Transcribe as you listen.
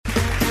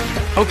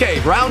Okay,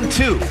 round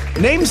two.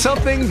 Name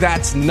something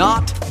that's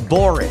not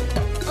boring.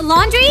 A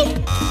laundry?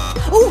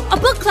 Ooh, a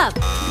book club.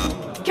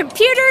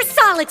 Computer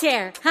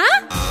solitaire,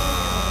 huh?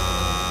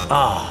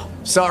 Ah,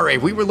 sorry,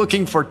 we were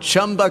looking for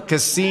Chumba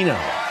Casino.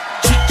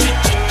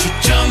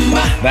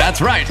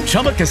 That's right,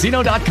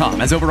 ChumbaCasino.com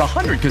has over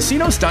 100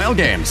 casino-style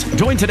games.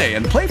 Join today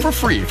and play for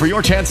free for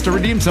your chance to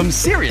redeem some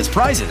serious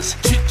prizes.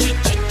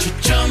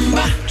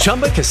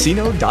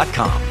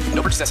 ChumbaCasino.com.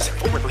 No purchase necessary.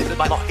 Void where prohibited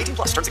by law. 18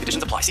 plus terms and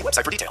conditions apply. See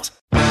website for details.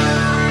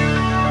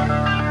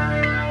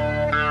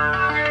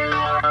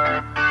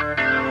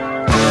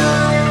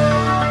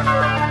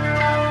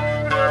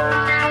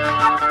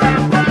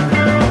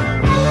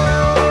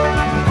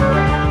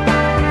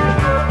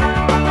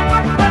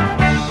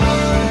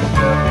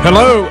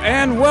 Hello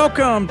and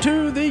welcome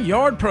to the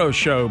Yard Pro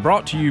Show,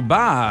 brought to you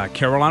by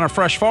Carolina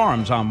Fresh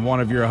Farms. I'm one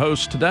of your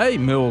hosts today,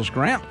 Mills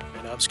Grant.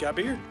 And I'm Scott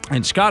Beard.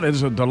 And Scott, it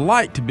is a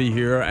delight to be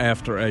here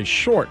after a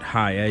short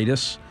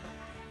hiatus.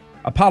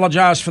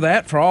 Apologize for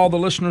that for all the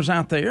listeners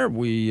out there.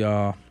 We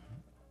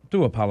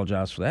do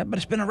apologize for that, but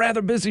it's been a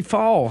rather busy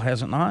fall,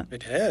 has it not?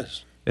 It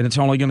has. And it's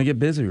only going to get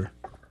busier.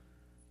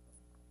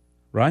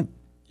 Right?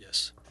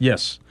 Yes.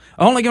 Yes.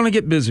 Only going to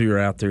get busier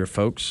out there,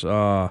 folks.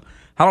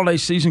 Holiday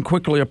season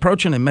quickly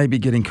approaching. It may be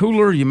getting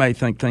cooler. You may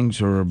think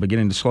things are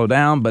beginning to slow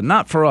down, but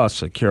not for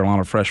us at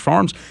Carolina Fresh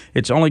Farms.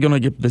 It's only going to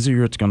get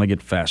busier. It's going to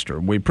get faster.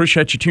 We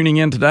appreciate you tuning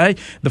in today.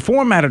 The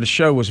format of the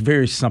show was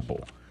very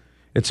simple.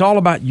 It's all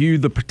about you,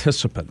 the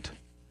participant.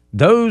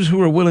 Those who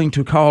are willing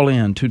to call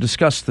in, to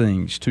discuss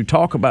things, to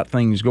talk about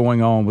things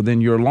going on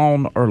within your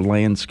lawn or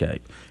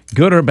landscape.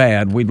 Good or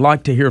bad, we'd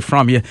like to hear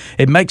from you.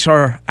 It makes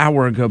our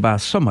hour go by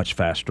so much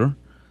faster.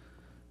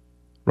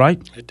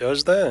 Right? It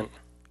does that.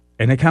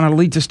 And it kind of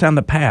leads us down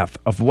the path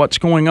of what's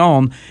going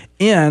on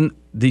in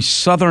the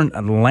southern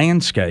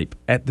landscape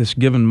at this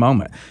given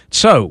moment.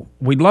 So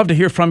we'd love to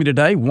hear from you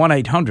today,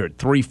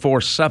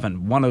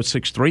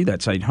 1-800-347-1063.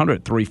 That's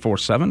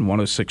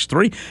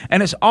 800-347-1063.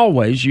 And as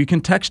always, you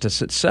can text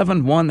us at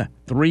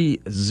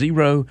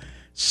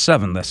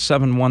 71307. That's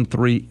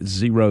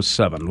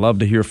 71307. Love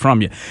to hear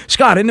from you.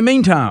 Scott, in the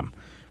meantime,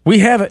 we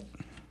have it.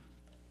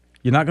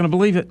 You're not going to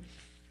believe it.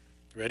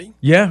 Ready?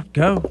 Yeah,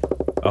 go.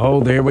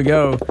 Oh, there we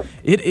go.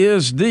 It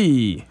is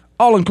the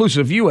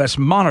all-inclusive U.S.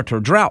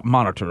 drought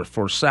monitor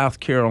for South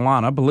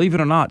Carolina. Believe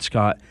it or not,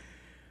 Scott,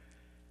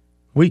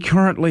 we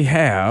currently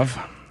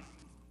have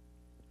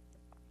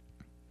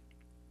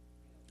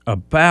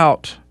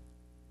about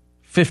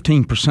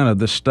 15% of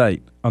this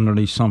state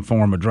underneath some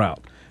form of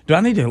drought. Do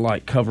I need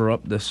to, cover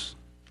up this?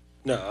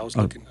 No, I was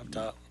looking up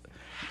top.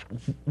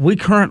 We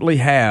currently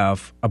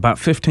have about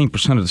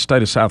 15% of the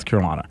state of South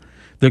Carolina,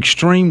 the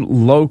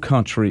extreme low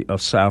country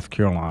of South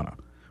Carolina.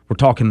 We're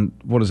talking,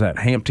 what is that,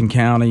 Hampton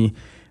County,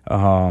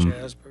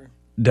 Jasper,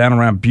 down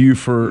around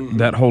Beaufort,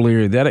 that whole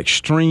area, that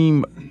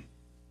extreme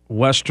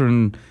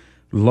western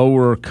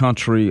lower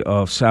country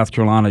of South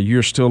Carolina,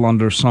 you're still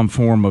under some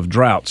form of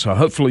drought. So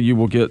hopefully you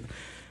will get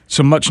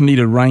some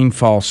much-needed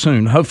rainfall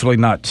soon, hopefully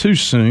not too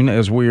soon,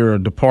 as we are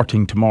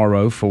departing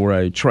tomorrow for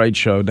a trade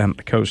show down at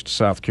the coast of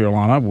South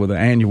Carolina with an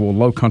annual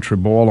Low Country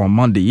Boil on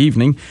Monday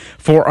evening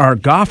for our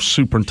Golf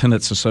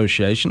Superintendents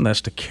Association.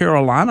 That's the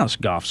Carolinas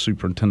Golf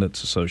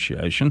Superintendents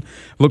Association.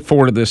 Look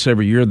forward to this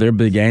every year, their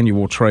big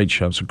annual trade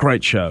show. It's a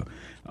great show.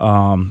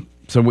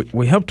 So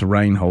we hope the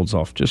rain holds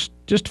off just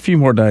a few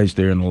more days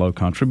there in the Low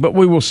Country, but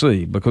we will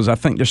see, because I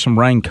think there's some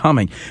rain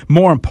coming.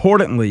 More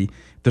importantly,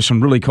 there's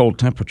some really cold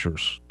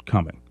temperatures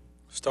coming.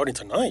 Starting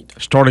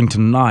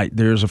tonight,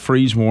 there's a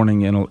freeze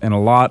warning in a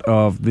lot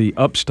of the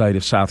upstate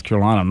of South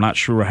Carolina. I'm not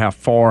sure how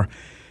far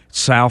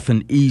south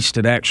and east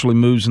it actually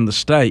moves in the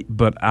state,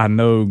 but I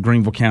know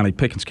Greenville County,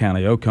 Pickens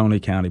County, Oconee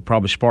County,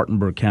 probably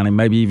Spartanburg County,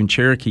 maybe even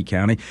Cherokee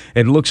County.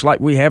 It looks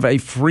like we have a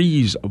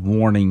freeze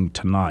warning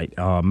tonight.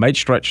 May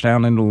stretch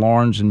down into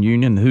Lawrence and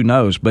Union, who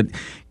knows. But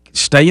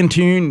stay in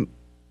tune,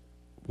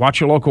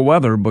 watch your local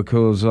weather,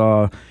 because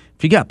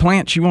if you got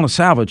plants you want to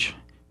salvage,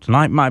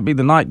 tonight might be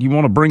the night you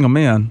want to bring them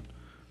in.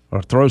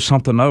 Or throw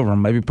something over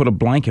them, maybe put a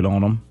blanket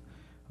on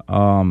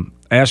them.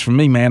 As for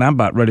me, man, I'm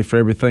about ready for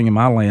everything in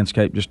my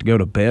landscape just to go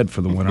to bed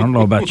for the winter. I don't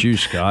know about you,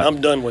 Scott. I'm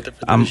done with it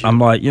for this year. I'm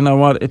like, you know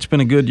what? It's been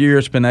a good year.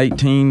 It's been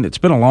 18. It's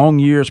been a long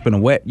year. It's been a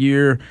wet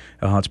year.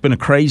 It's been a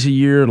crazy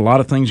year. A lot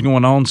of things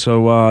going on.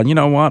 So, you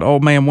know what?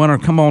 Old man winter,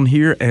 come on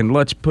here and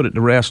let's put it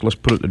to rest. Let's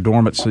put it to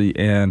dormancy.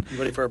 And you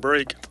ready for a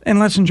break? And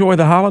let's enjoy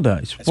the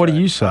holidays. That's what right.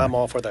 do you say? I'm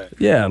all for that.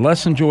 Yeah,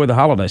 let's enjoy the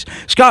holidays.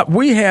 Scott,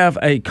 we have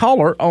a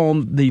caller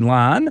on the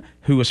line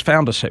who has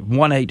found us at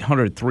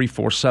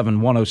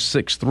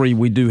 1-800-347-1063.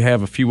 We do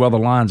have a few other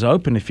lines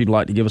open if you'd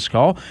like to give us a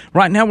call.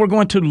 Right now we're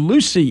going to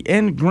Lucy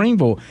in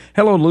Greenville.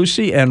 Hello,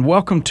 Lucy, and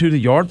welcome to the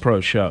Yard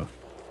Pro Show.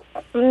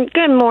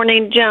 Good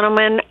morning,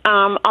 gentlemen.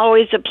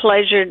 Always a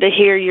pleasure to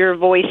hear your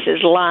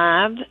voices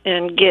live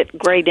and get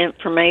great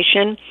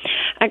information.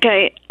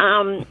 Okay,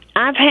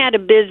 I've had a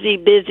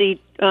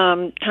busy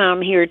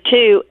time here,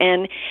 too,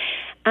 and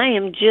I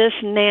am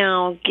just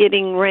now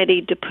getting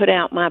ready to put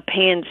out my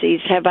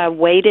pansies. Have I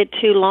waited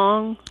too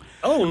long?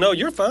 Oh, no,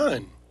 you're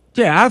fine.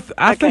 Yeah,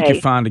 I think Okay.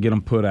 you're fine to get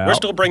them put out. We're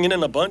still bringing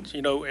in a bunch.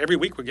 Every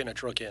week we're getting a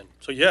truck in.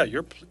 So yeah,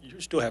 you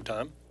still have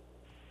time.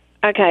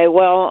 Okay,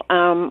 well,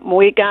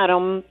 we got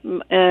them,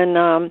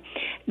 and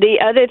the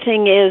other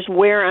thing is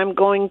where I'm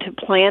going to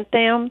plant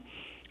them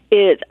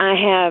is I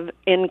have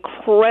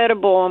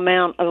incredible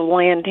amount of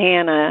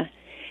lantana,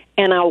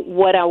 and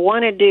what I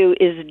want to do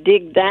is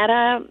dig that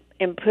up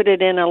and put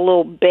it in a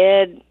little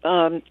bed,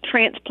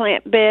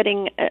 transplant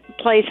bedding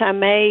place I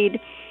made,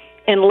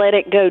 and let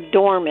it go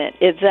dormant.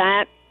 Is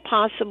that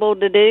possible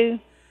to do?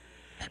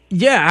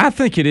 Yeah, I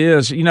think it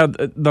is.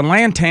 The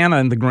lantana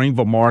in the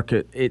Greenville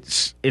market,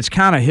 it's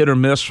kind of hit or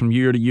miss from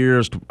year to year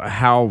as to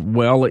how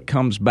well it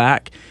comes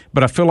back.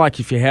 But I feel like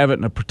if you have it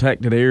in a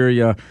protected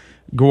area,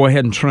 go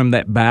ahead and trim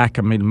that back.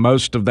 I mean,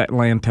 most of that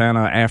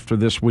lantana after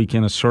this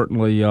weekend is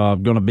certainly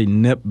going to be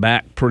nipped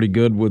back pretty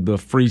good with the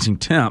freezing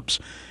temps.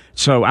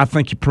 So I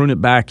think you prune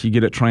it back, you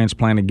get it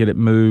transplanted, get it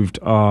moved.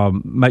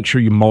 Make sure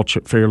you mulch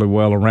it fairly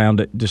well around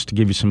it just to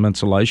give you some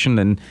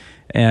insulation.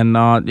 And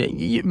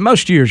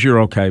most years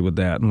you're okay with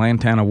that. And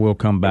lantana will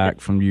come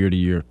back from year to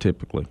year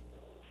typically.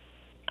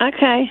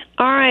 Okay.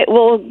 All right.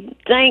 Well,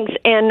 thanks.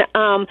 And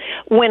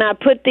when I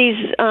put these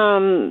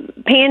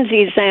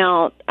pansies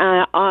out,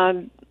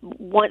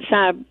 once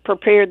I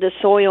prepare the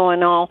soil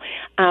and all,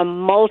 I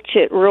mulch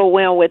it real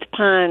well with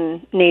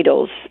pine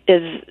needles.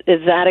 Is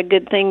that a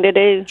good thing to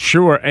do?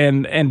 Sure,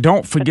 and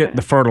don't forget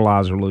the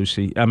fertilizer,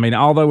 Lucy. I mean,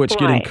 although it's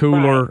getting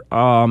cooler,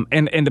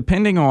 and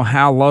depending on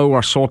how low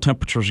our soil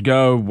temperatures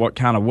go, what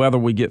kind of weather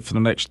we get for the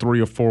next 3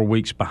 or 4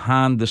 weeks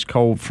behind this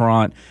cold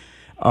front,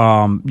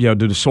 do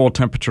the soil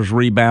temperatures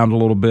rebound a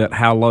little bit?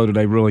 How low do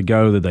they really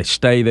go? Do they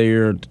stay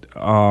there?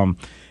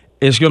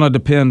 It's going to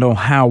depend on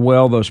how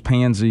well those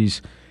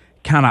pansies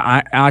kind of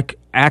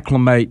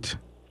acclimate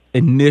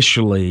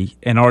initially,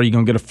 and are you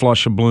going to get a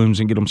flush of blooms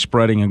and get them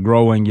spreading and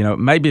growing?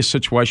 Maybe a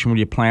situation where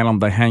you plant them,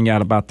 they hang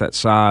out about that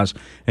size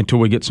until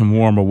we get some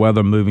warmer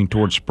weather moving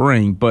towards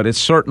spring. But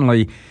it's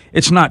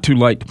not too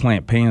late to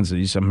plant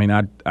pansies. I mean,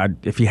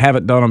 if you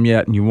haven't done them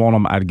yet and you want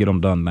them, I'd get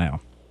them done now.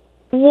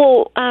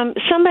 Well,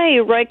 somebody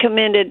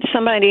recommended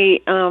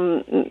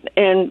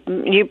and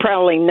you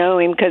probably know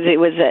him because he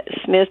was at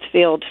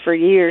Smithfield for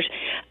years.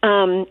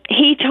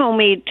 He told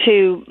me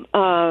to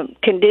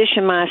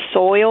condition my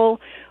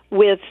soil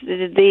with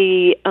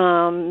the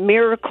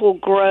Miracle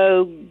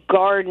Grow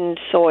garden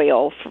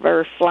soil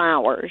for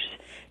flowers.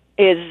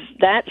 Is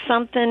that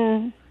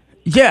something?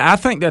 Yeah, I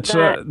think that's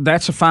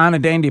a fine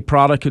and dandy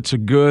product. It's a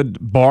good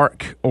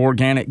bark,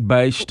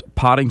 organic-based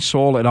potting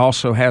soil. It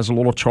also has a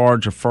little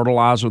charge of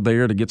fertilizer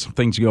there to get some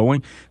things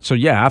going. So,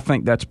 yeah, I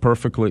think that's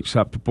perfectly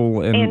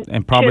acceptable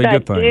and probably a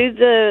good thing. Should I do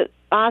the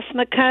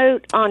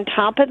Osmocote on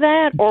top of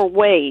that or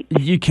wait?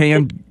 You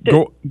can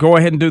go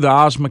ahead and do the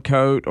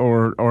Osmocote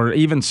or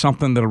even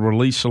something that'll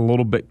release a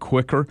little bit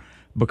quicker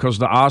because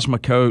the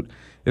Osmocote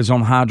is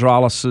on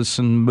hydrolysis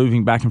and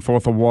moving back and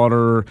forth of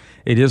water.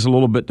 It is a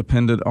little bit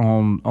dependent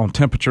on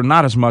temperature,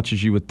 not as much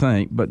as you would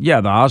think. But, yeah,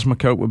 the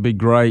Osmocote would be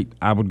great.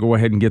 I would go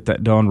ahead and get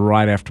that done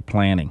right after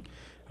planting.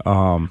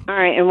 All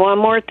right, and one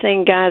more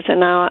thing, guys,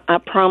 and I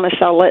promise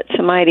I'll let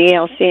somebody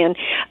else in.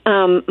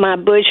 My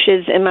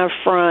bushes in my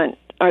front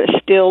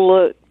still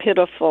look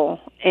pitiful,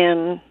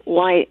 and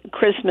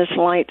Christmas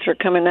lights are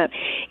coming up.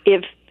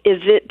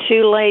 Is it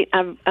too late?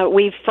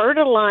 We've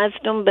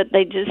fertilized them, but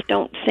they just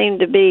don't seem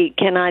to be.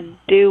 Can I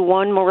do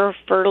one more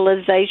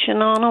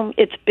fertilization on them?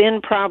 It's been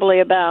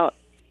probably about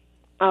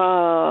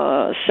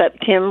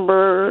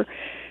September,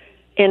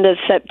 end of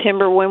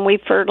September when we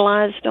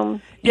fertilized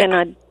them. Yeah. Can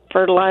I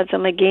fertilize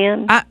them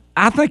again?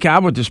 I think I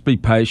would just be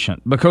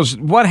patient because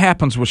what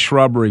happens with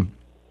shrubbery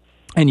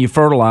and you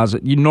fertilize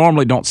it, you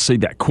normally don't see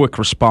that quick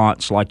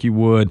response like you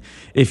would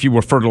if you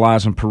were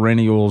fertilizing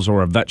perennials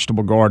or a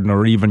vegetable garden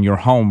or even your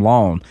home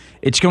lawn.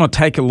 It's going to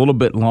take a little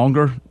bit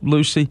longer,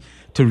 Lucy,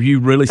 till you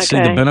really see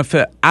the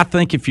benefit. I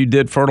think if you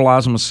did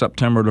fertilize them in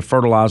September, the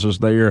fertilizer's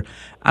there.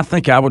 I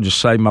think I would just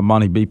save my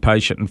money, be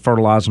patient, and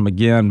fertilize them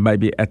again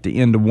maybe at the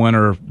end of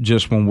winter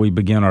just when we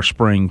begin our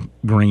spring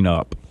green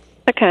up.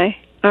 Okay.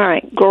 All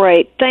right.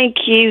 Great. Thank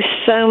you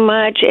so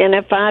much. And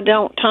if I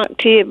don't talk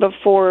to you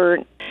before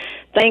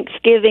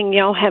Thanksgiving,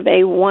 y'all have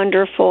a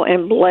wonderful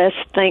and blessed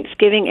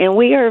Thanksgiving, and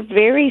we are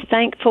very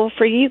thankful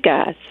for you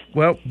guys.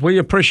 Well, we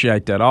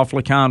appreciate that.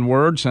 Awfully kind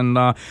words, and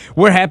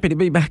we're happy to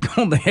be back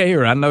on the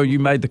air. I know you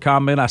made the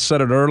comment. I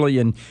said it early,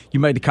 and you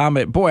made the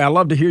comment, boy, I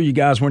love to hear you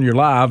guys when you're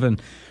live,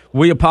 and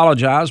we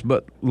apologize,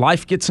 but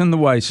life gets in the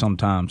way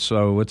sometimes.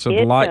 So it's a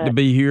delight to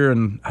be here,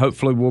 and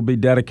hopefully we'll be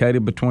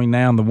dedicated between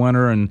now and the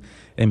winter and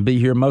be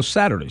here most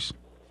Saturdays.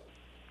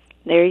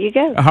 There you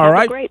go. All have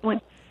right. a great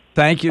one.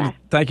 Thank you. Bye.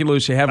 Thank you,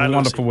 Lucy. Have a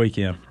wonderful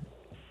weekend.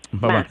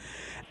 Bye-bye.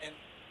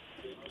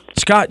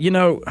 Scott,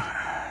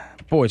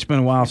 boy, it's been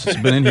a while since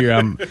I've been in here.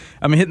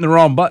 I'm hitting the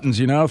wrong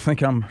buttons, I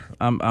think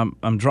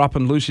I'm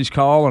dropping Lucy's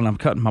call and I'm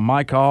cutting my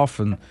mic off,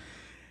 and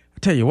I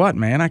tell you what,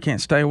 man, I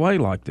can't stay away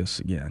like this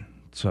again.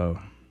 So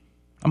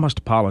I must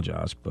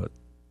apologize, but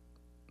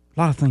a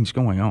lot of things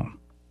going on,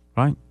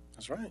 right?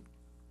 That's right.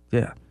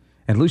 Yeah.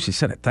 And Lucy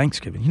said at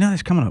Thanksgiving,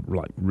 that's coming up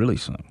like really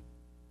soon.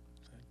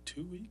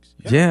 2 weeks.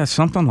 Yeah,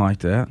 something like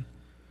that.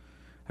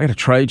 I got a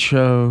trade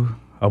show,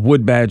 a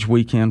wood badge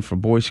weekend for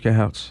Boy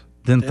Scouts,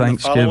 then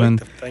Thanksgiving,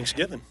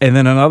 and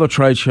then another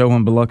trade show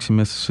in Biloxi,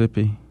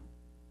 Mississippi.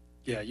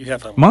 Yeah, you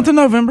have fun. Month of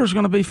November is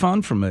going to be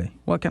fun for me.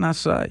 What can I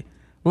say?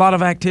 A lot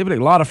of activity,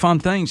 a lot of fun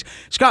things.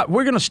 Scott,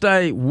 we're going to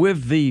stay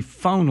with the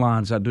phone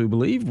lines, I do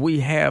believe.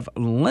 We have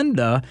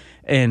Linda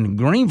in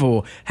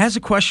Greenville has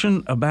a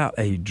question about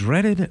a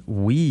dreaded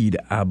weed,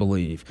 I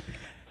believe.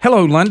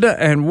 Hello,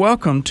 Linda, and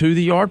welcome to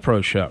the Yard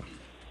Pro Show.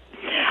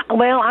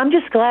 Well, I'm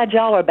just glad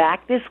y'all are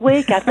back this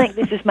week. I think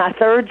this is my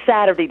third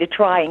Saturday to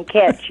try and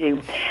catch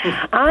you.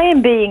 I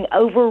am being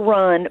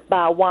overrun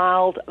by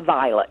wild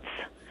violets.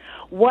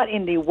 What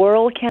in the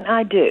world can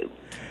I do?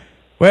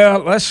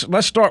 Well,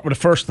 let's start with the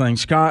first thing,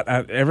 Scott.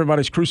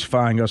 Everybody's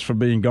crucifying us for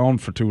being gone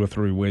for 2 or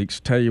 3 weeks.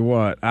 Tell you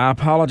what, I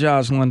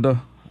apologize,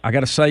 Linda. I got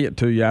to say it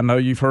to you. I know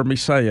you've heard me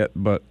say it,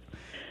 but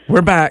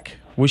we're back.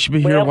 We should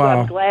be here a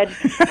while.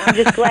 I'm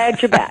just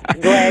glad you're back.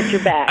 Glad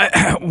you're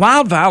back.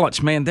 Wild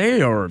violets, man,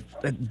 they're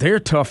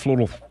tough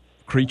little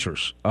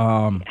creatures.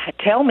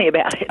 Tell me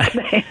about it,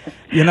 man.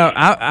 You know,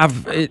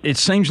 it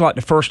seems like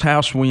the first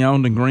house we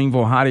owned in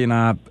Greenville, Heidi and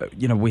I,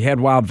 we had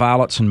wild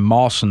violets and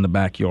moss in the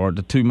backyard,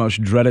 the two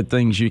most dreaded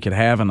things you could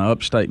have in an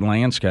upstate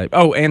landscape.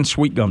 Oh, and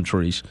sweet gum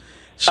trees.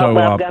 So,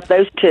 I've got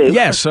those too.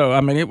 Yeah, so,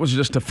 I mean, it was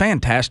just a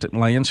fantastic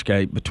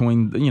landscape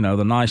between,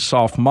 the nice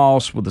soft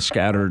moss with the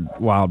scattered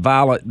wild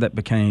violet that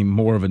became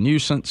more of a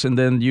nuisance, and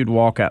then you'd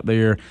walk out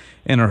there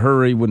in a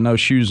hurry with no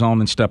shoes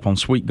on and step on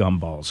sweet gum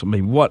balls. I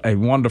mean, what a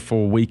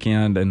wonderful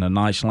weekend and a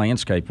nice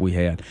landscape we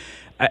had.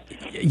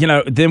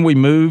 Then we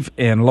move,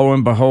 and lo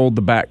and behold,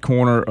 the back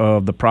corner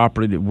of the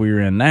property that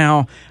we're in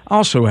now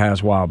also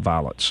has wild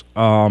violets.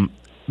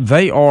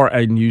 They are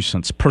a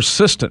nuisance.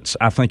 Persistence,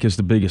 I think, is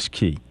the biggest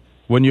key.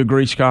 Wouldn't you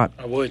agree, Scott?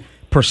 I would.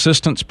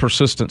 Persistence. Do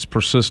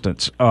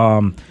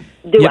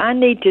I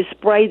need to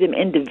spray them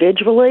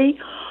individually,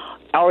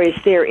 or is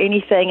there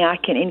anything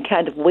any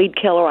kind of weed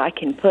killer I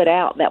can put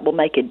out that will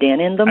make a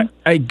dent in them?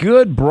 A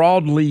good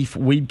broadleaf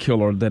weed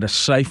killer that is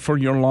safe for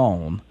your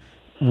lawn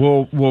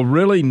will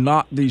really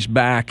knock these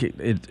back.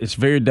 It's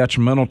very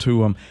detrimental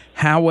to them.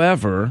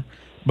 However,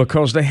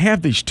 because they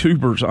have these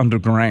tubers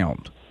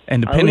underground,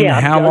 and depending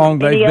on how long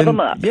they've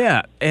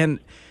been, and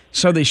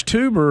so these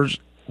tubers.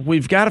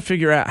 We've got to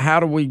figure out how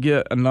do we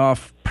get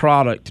enough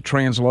product to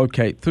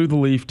translocate through the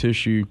leaf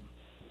tissue,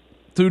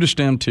 through the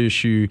stem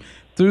tissue,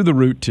 through the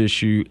root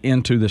tissue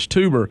into this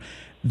tuber.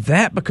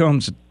 That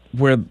becomes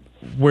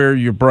where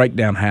your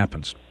breakdown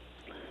happens,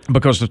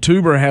 because the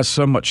tuber has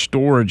so much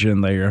storage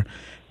in there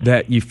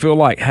that you feel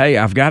like, hey,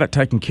 I've got it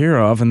taken care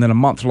of, and then a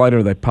month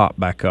later they pop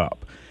back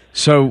up.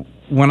 So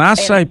when I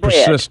say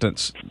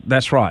persistence,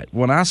 that's right.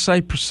 When I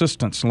say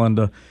persistence,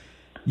 Linda,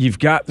 you've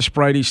got to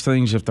spray these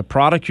things. If the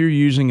product you're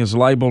using is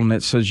labeled and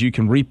it says you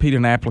can repeat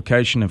an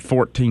application in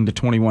 14 to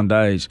 21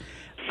 days,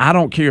 I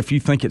don't care if you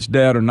think it's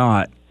dead or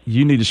not,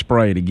 you need to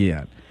spray it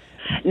again.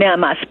 Now,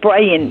 am I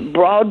spraying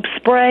broad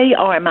spray,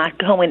 or am I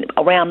going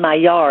around my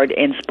yard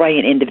and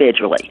spraying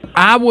individually?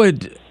 I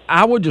would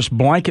just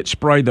blanket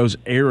spray those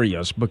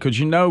areas because,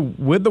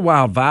 with the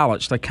wild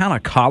violets, they kind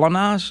of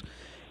colonize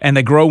and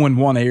they grow in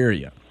one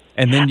area.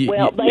 And then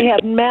they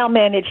have now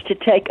managed to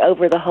take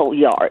over the whole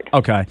yard.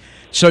 Okay.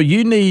 So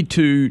you need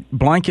to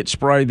blanket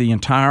spray the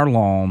entire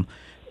lawn,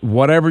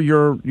 whatever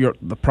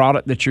the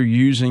product that you're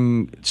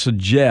using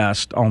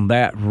suggests on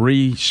that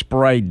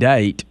respray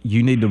date.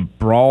 You need to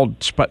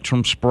broad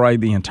spectrum spray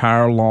the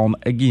entire lawn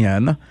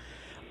again.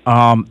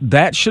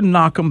 That should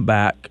knock them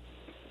back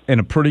in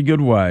a pretty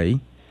good way,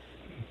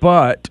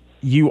 but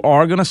you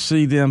are going to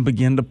see them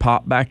begin to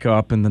pop back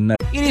up in the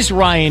next. It is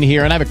Ryan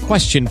here, and I have a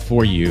question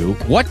for you.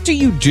 What do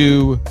you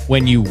do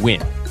when you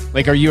win?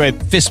 Like, are you a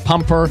fist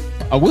pumper,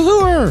 a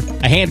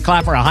woohooer, a hand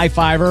clapper, a high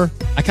fiver?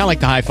 I kind of like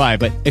the high five,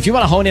 but if you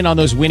want to hone in on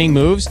those winning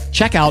moves,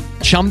 check out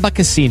Chumba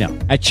Casino.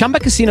 At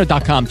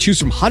ChumbaCasino.com, choose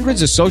from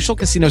hundreds of social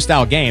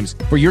casino-style games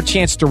for your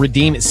chance to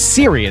redeem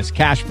serious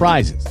cash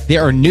prizes.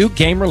 There are new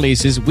game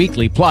releases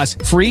weekly, plus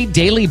free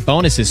daily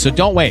bonuses, so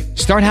don't wait.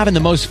 Start having the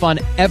most fun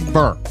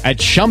ever at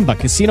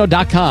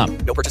ChumbaCasino.com.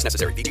 No purchase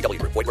necessary.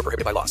 VGW. Void where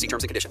prohibited by law. See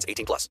terms and conditions.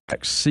 18+.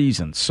 Next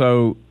season.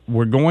 So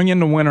we're going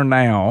into winter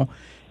now.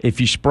 If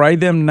you spray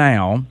them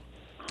now,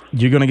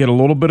 you're going to get a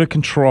little bit of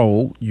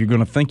control. You're going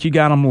to think you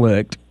got them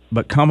licked.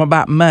 But come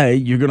about May,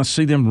 you're going to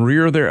see them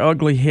rear their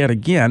ugly head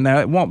again. Now,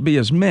 it won't be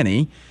as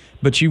many,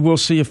 but you will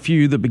see a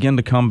few that begin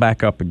to come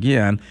back up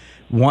again.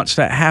 Once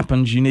that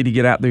happens, you need to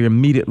get out there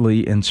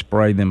immediately and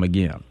spray them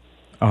again.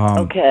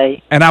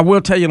 Okay. And I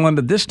will tell you,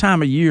 Linda, this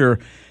time of year,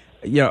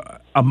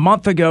 a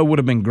month ago would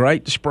have been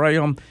great to spray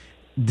them.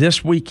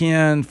 This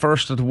weekend,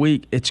 first of the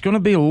week, it's going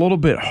to be a little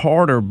bit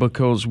harder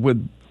because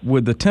with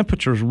the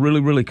temperatures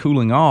really, really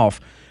cooling off,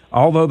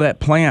 although that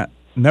plant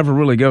never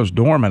really goes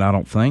dormant, I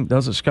don't think.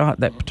 Does it, Scott,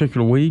 that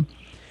particular weed?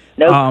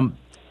 Nope.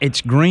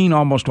 It's green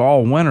almost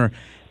all winter,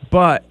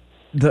 but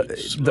it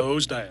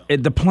slows down.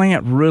 The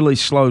plant really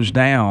slows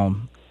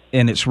down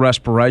in its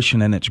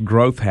respiration and its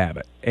growth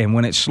habit. And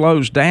when it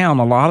slows down,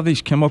 a lot of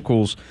these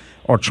chemicals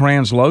are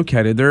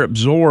translocated, they're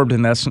absorbed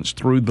in essence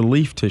through the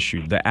leaf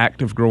tissue, the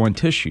active growing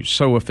tissue.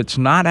 So if it's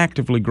not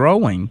actively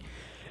growing,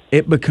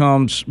 it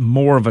becomes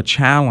more of a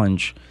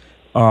challenge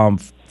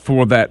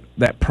for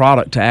that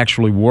product to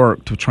actually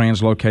work to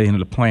translocate into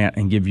the plant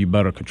and give you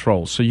better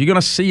control. So you're going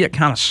to see it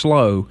kind of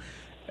slow,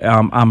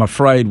 I'm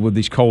afraid, with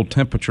these cold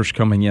temperatures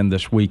coming in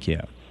this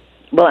weekend.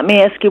 Well, let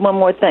me ask you one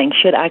more thing.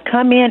 Should I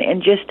come in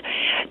and just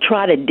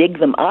try to dig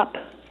them up?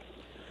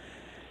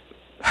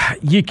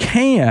 You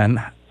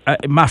can.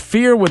 My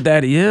fear with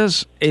that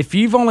is if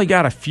you've only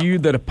got a few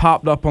that have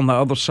popped up on the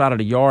other side of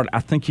the yard, I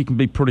think you can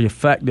be pretty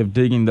effective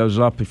digging those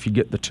up if you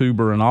get the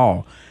tuber and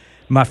all.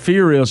 My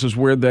fear is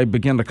where they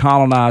begin to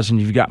colonize and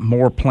you've got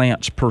more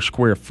plants per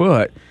square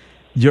foot,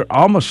 you're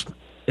almost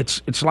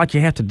it's like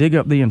you have to dig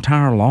up the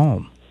entire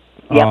lawn.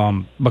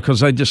 Yep. Because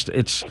they just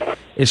it's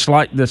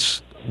like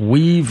this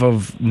weave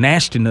of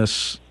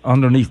nastiness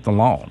underneath the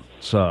lawn.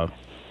 So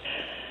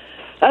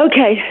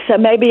okay, so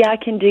maybe I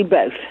can do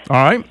both.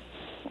 All right.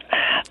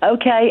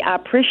 Okay, I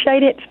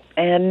appreciate it,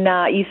 and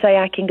you say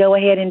I can go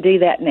ahead and do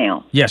that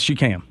now. Yes, you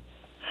can.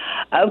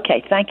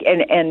 Okay, thank you,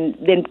 and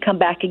then come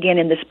back again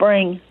in the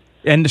spring.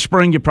 In the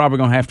spring, you're probably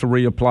going to have to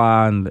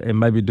reapply and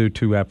maybe do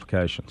 2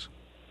 applications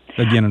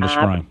again in the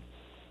spring.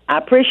 I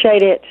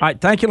appreciate it. All right,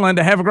 thank you,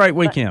 Linda. Have a great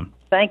weekend.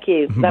 Thank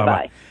you.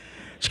 Bye-bye.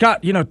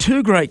 Scott,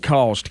 2 great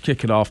calls to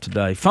kick it off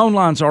today. Phone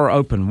lines are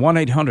open,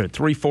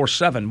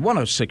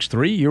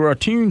 1-800-347-1063. You are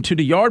tuned to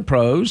the Yard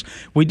Pros.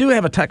 We do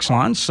have a text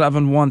line,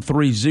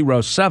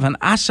 71307.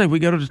 I say we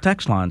go to the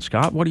text line,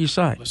 Scott. What do you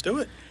say? Let's do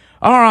it.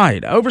 All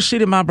right.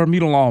 Overseeded my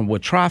Bermuda lawn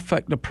with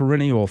Trifecta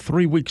Perennial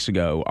 3 weeks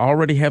ago.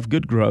 Already have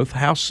good growth.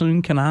 How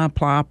soon can I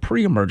apply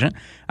pre-emergent?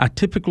 I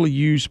typically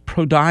use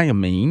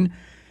prodiamine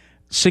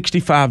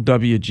 65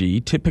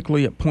 WG,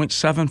 typically at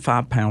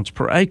 0.75 pounds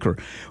per acre.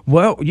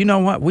 Well, you know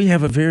what? We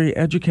have a very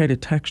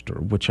educated texter,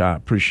 which I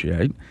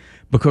appreciate,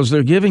 because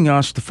they're giving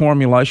us the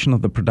formulation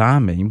of the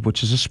prodiamine,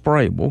 which is a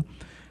sprayable.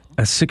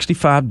 A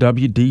 65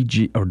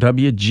 WDG or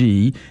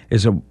WG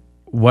is a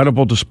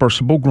wettable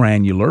dispersible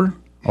granular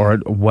or a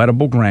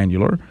wettable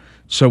granular.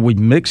 So we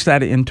mix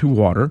that into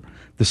water.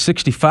 The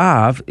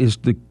 65 is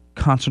the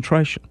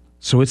concentration,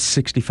 so it's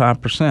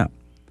 65%.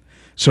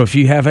 So if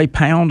you have a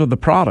pound of the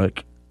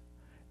product,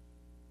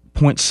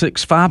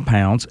 0.65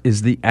 pounds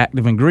is the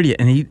active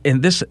ingredient.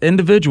 And this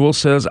individual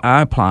says,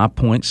 I apply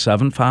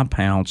 0.75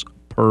 pounds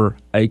per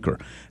acre.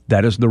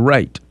 That is the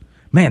rate.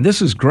 Man,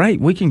 this is great.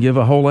 We can give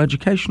a whole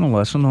educational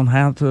lesson on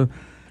how to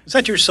Is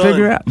that your son?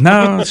 figure out.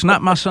 No, it's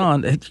not my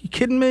son. Are you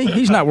kidding me?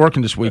 He's not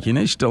working this weekend.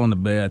 He's still in the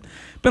bed.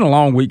 Been a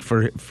long week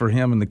for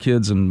him and the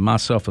kids and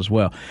myself as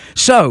well.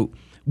 So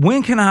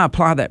when can I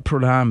apply that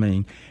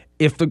prodiamine?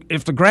 If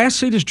the grass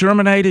seed is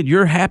germinated,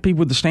 you're happy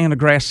with the stand of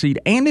grass seed,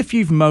 and if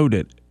you've mowed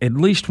it at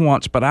least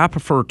once, but I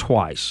prefer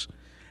twice,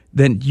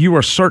 then you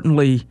are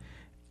certainly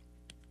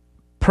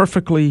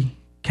perfectly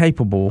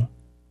capable,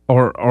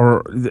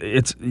 or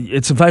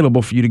it's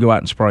available for you to go out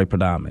and spray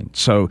prodiamine.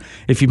 So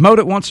if you've mowed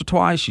it once or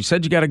twice, you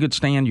said you got a good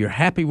stand, you're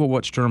happy with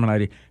what's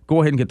germinated,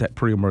 go ahead and get that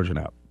pre-emergent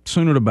out.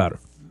 Sooner the better.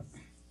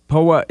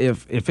 POA,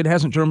 if it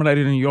hasn't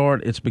germinated in your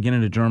yard, it's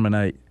beginning to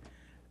germinate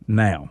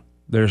now.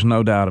 There's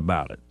no doubt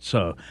about it.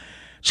 So,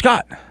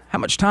 Scott, how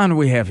much time do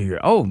we have here?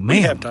 Oh, man.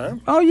 We have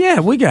time. Oh, yeah,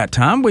 we got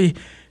time. We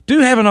do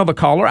have another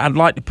caller. I'd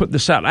like to put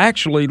this out.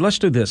 Actually, let's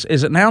do this.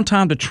 Is it now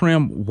time to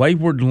trim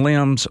wayward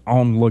limbs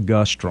on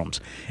ligustrums?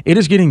 It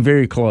is getting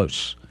very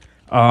close.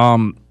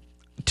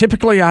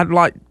 Typically, I'd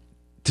like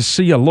to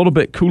see a little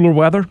bit cooler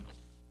weather,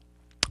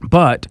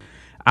 but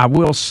I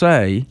will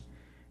say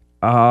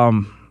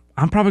I'm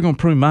probably going to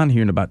prune mine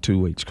here in about 2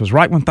 weeks, because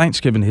right when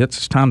Thanksgiving hits,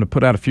 it's time to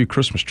put out a few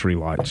Christmas tree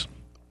lights.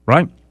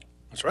 Right?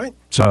 That's right.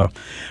 So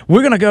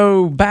we're going to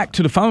go back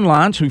to the phone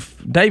lines.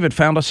 David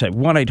found us at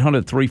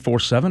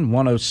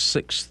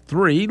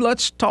 1-800-347-1063.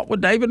 Let's talk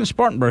with David in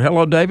Spartanburg.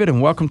 Hello, David,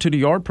 and welcome to the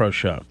Yard Pro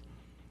Show.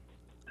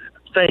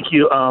 Thank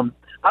you.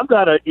 I've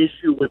got an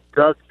issue with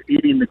ducks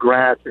eating the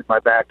grass in my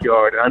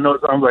backyard. And I know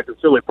it sounds like a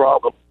silly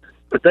problem,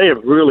 but they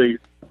have really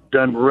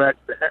done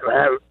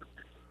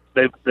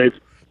they've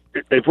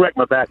wrecked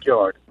my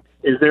backyard.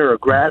 Is there a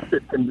grass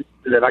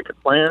that I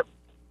could plant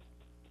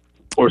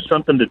or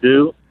something to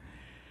do?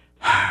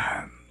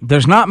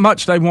 There's not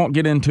much they won't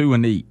get into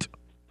and eat.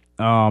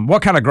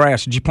 What kind of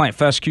grass? Did you plant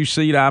fescue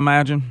seed, I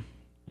imagine?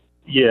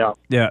 Yeah.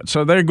 Yeah,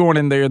 so they're going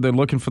in there. They're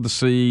looking for the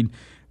seed.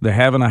 They're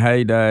having a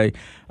heyday.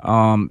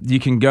 You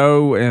can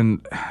go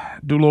and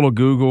do a little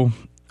Google.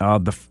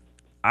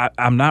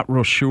 I'm not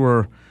real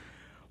sure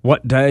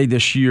what day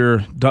this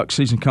year duck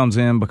season comes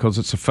in, because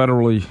it's a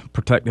federally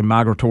protected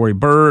migratory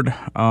bird.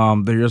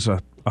 There is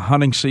a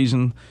hunting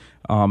season.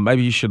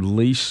 Maybe you should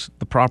lease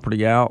the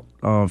property out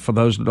for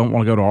those that don't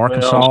want to go to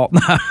Arkansas.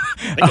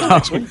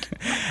 Next week.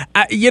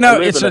 I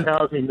live it's in a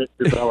housing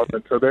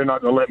development, so they're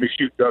not going to let me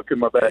shoot duck in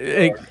my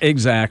backyard.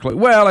 Exactly.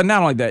 Well, and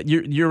not only that,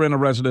 you're in a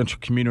residential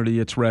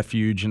community. It's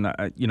refuge, and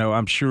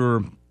I'm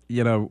sure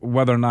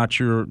whether or not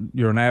you're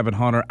an avid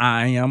hunter.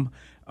 I am,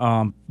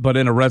 but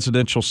in a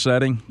residential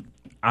setting,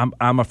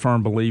 I'm a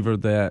firm believer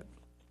that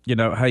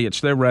hey,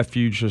 it's their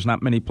refuge. There's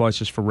not many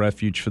places for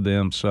refuge for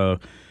them, so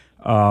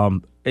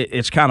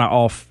it's kind of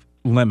off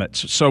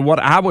limits. So what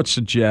I would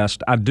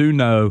suggest, I do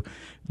know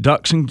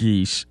ducks and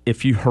geese,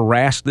 if you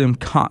harass them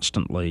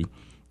constantly,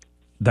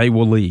 they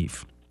will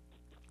leave.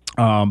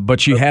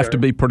 But you have to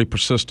be pretty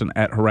persistent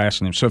at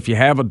harassing them. So if you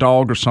have a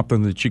dog or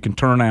something that you can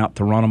turn out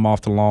to run them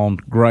off the lawn,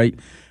 great.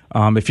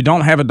 If you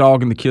don't have a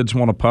dog and the kids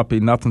want a puppy,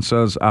 nothing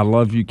says I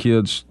love you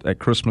kids at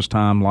Christmas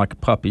time like a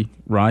puppy,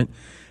 right?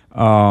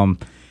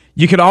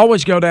 You could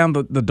always go down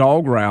the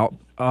dog route.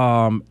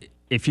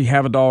 If you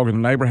have a dog and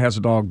a neighbor has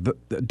a dog,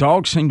 the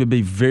dogs seem to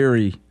be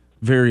very,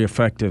 very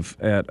effective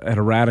at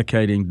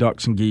eradicating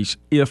ducks and geese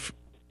if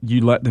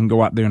you let them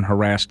go out there and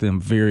harass them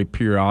very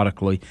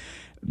periodically.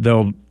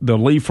 They'll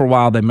leave for a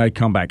while. They may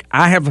come back.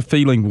 I have a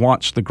feeling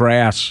once the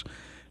grass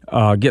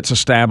gets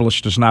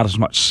established, there's not as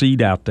much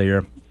seed out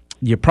there,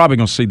 you're probably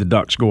going to see the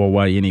ducks go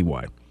away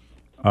anyway.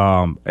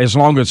 As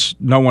long as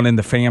no one in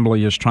the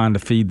family is trying to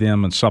feed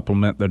them and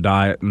supplement their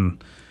diet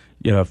and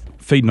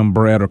feeding them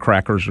bread or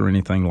crackers or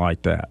anything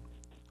like that.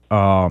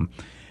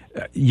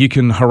 You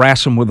can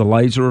harass them with a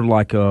laser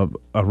like a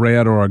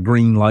red or a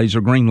green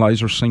laser. Green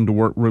lasers seem to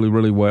work really,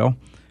 really well.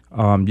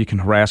 You can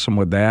harass them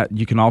with that.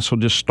 You can also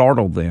just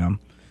startle them.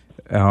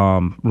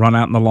 Run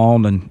out in the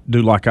lawn and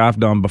do like I've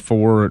done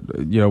before,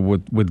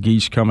 with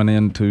geese coming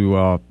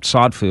into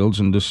sod fields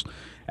and just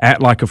act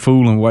like a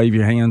fool and wave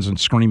your hands and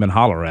scream and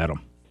holler at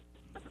them.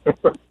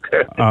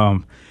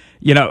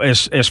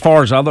 As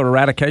far as other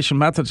eradication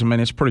methods, I mean,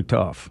 it's pretty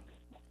tough.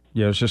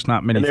 There's just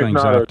not many things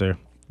out there.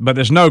 But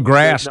there's no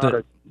grass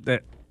if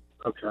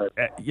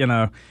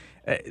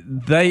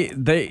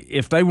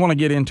they want to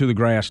get into the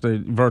grass,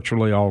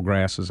 virtually all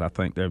grasses I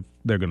think they're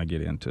going to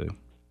get into.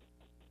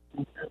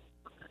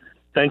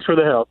 Thanks for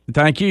the help.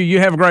 Thank you. You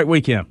have a great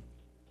weekend.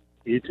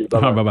 You too.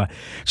 Bye-bye. Bye-bye.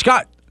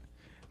 Scott,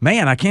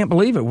 man, I can't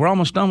believe it. We're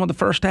almost done with the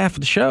first half of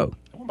the show.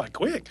 Oh, my,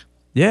 quick.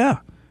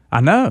 Yeah,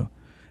 I know.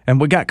 And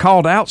we got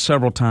called out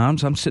several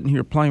times. I'm sitting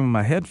here playing with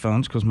my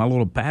headphones because my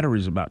little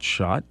battery's about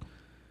shot.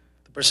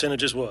 The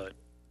percentage is what?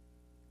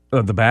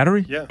 The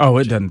battery? Yeah. Oh,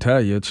 it doesn't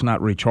tell you. It's not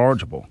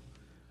rechargeable.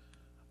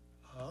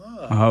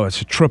 Oh, it's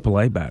a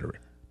AAA battery.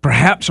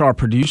 Perhaps our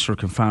producer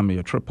can find me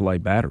a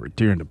AAA battery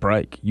during the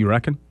break. You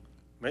reckon?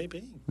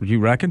 Maybe. You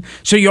reckon?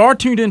 So you are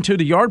tuned into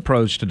the Yard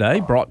Pros today,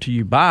 brought to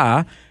you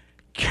by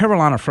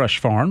Carolina Fresh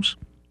Farms.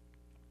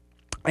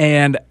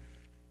 And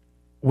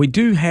we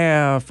do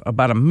have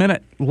about a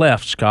minute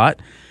left, Scott.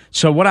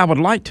 So what I would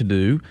like to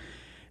do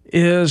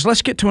is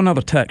let's get to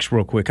another text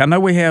real quick. I know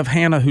we have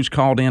Hannah who's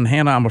called in.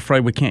 Hannah, I'm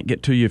afraid we can't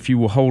get to you. If you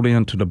will hold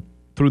in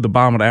through the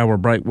bottom of the hour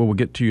break, we'll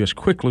get to you as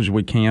quickly as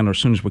we can or as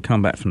soon as we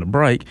come back from the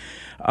break.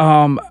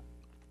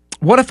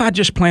 What if I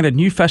just planted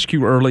new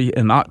fescue early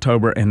in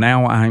October and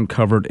now I'm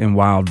covered in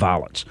wild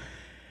violets?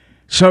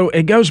 So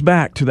it goes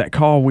back to that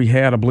call we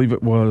had, I believe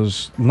it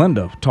was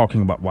Linda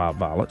talking about wild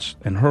violets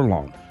and her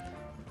lawn.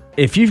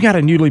 If you've got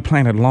a newly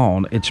planted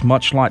lawn, it's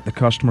much like the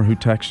customer who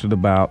texted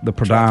about the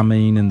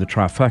prodiamine and the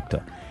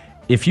trifecta.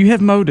 If you have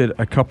mowed it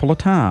a couple of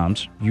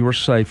times, you are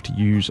safe to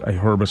use a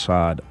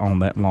herbicide on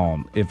that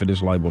lawn if it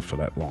is labeled for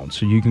that lawn.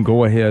 So you can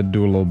go ahead and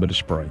do a little bit of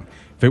spraying.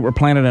 If it were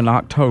planted in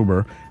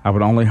October, I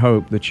would only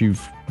hope that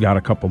you've got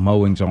a couple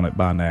mowings on it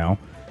by now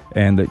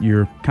and that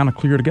you're kind of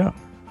clear to go.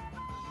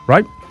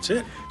 Right? That's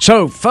it.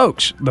 So,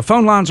 folks, the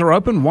phone lines are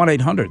open,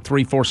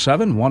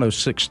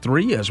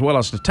 1-800-347-1063, as well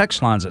as the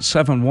text lines at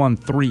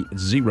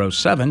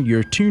 71307.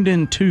 You're tuned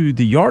in to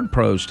the Yard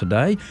Pros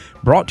today,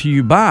 brought to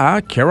you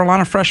by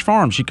Carolina Fresh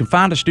Farms. You can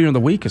find us during the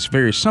week. It's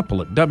very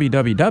simple at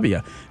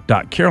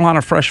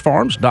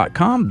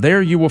www.carolinafreshfarms.com.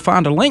 There you will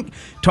find a link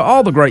to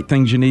all the great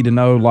things you need to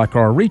know, like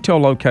our retail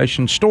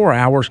location, store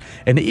hours,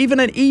 and even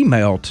an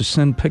email to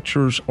send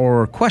pictures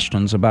or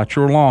questions about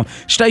your lawn.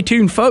 Stay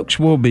tuned, folks.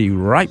 We'll be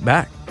right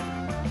back.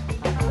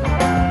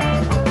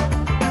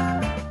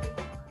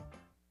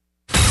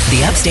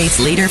 The Upstate's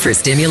leader for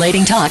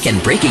stimulating talk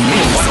and breaking news.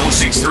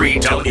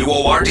 106.3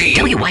 WORD.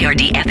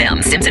 WYRD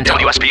FM, Simpson.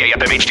 WSPA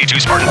FM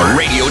HD2 Spartanburg. A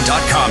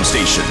radio.com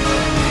station.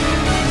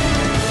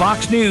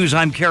 Fox News,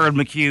 I'm Karen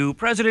McHugh.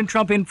 President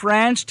Trump in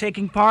France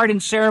taking part in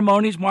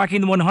ceremonies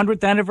marking the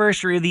 100th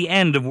anniversary of the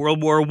end of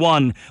World War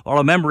I. While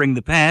remembering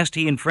the past,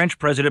 he and French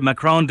President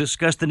Macron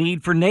discussed the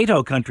need for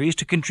NATO countries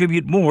to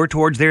contribute more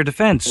towards their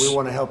defense. We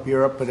want to help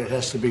Europe, but it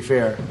has to be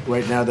fair.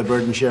 Right now, the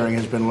burden sharing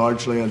has been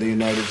largely on the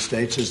United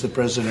States, as the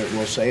president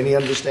will say, and he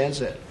understands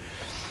that.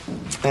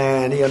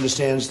 And he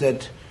understands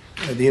that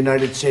the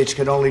United States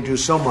can only do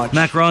so much.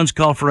 Macron's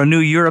called for a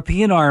new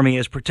European army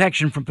as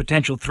protection from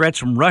potential threats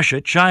from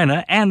Russia,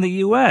 China, and the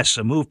U.S.,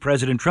 a move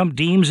President Trump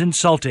deems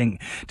insulting.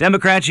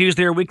 Democrats use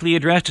their weekly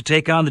address to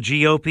take on the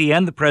GOP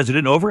and the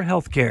president over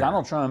health care.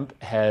 Donald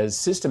Trump has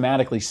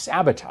systematically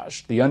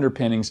sabotaged the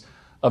underpinnings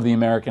of the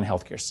American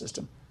healthcare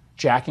system,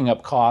 jacking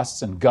up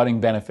costs and gutting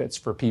benefits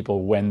for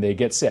people when they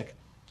get sick.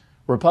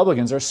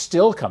 Republicans are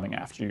still coming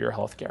after your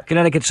health care.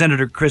 Connecticut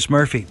Senator Chris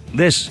Murphy.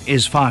 This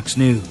is Fox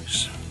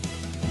News.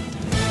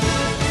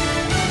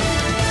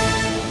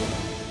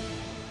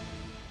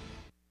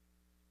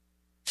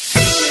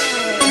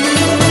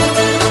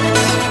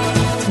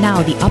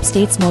 now the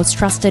Upstate's most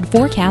trusted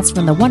forecast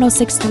from the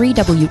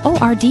 106.3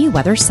 WORD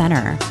Weather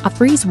Center. A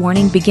freeze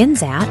warning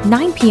begins at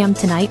 9 p.m.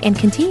 tonight and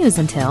continues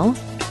until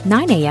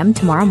 9 a.m.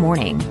 tomorrow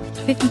morning.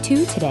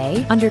 52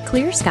 today, under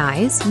clear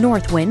skies,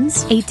 north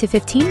winds 8 to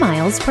 15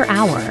 miles per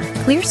hour.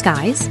 Clear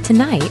skies,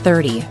 tonight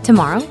 30.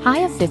 Tomorrow, high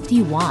of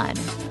 51.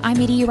 I'm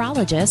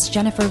meteorologist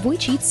Jennifer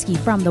Wojcicki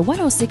from the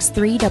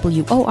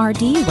 106.3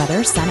 WORD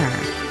Weather Center.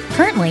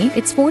 Currently,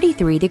 it's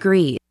 43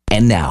 degrees.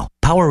 And now,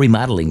 Power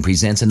Remodeling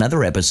presents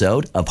another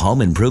episode of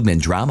Home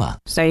Improvement Drama.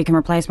 So you can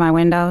replace my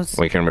windows?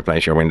 We can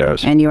replace your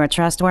windows. And you are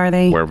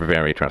trustworthy? We're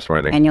very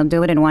trustworthy. And you'll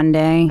do it in one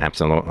day?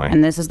 Absolutely.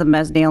 And this is the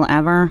best deal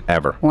ever?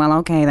 Ever. Well,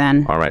 okay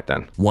then. All right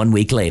then. 1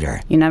 week later.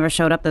 You never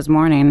showed up this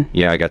morning.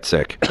 Yeah, I got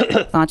sick.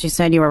 Thought you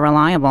said you were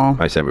reliable.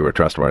 I said we were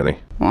trustworthy.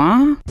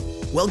 What?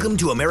 Welcome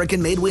to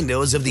American-made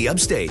windows of the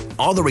Upstate.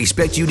 All the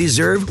respect you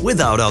deserve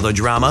without all the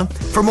drama.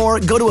 For more,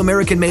 go to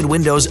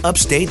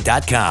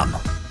AmericanMadeWindowsUpstate.com.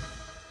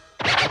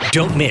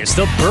 Don't miss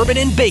the Bourbon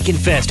and Bacon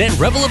Fest at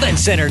Revel Event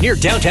Center near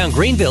downtown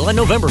Greenville on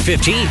November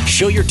 15th.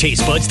 Show your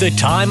taste buds the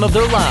time of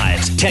their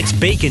lives. Text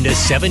BACON to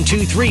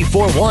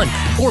 72341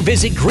 or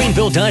visit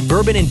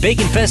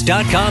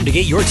greenville.bourbonandbaconfest.com to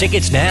get your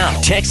tickets now.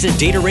 Text and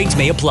data rates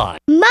may apply.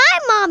 My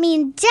mommy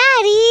and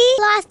daddy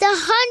lost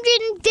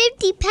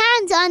 150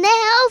 pounds on the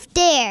health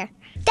dare.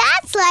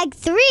 That's like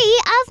 3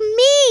 of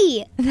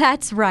me.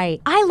 That's right.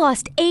 I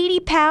lost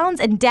 80 pounds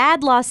and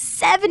Dad lost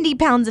 70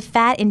 pounds of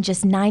fat in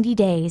just 90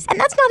 days. And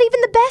that's not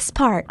even the best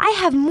part. I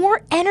have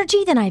more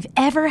energy than I've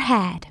ever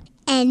had.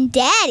 And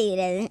Daddy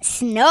doesn't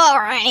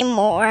snore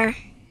anymore.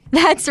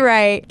 That's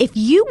right. If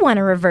you want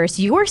to reverse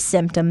your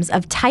symptoms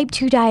of type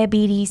 2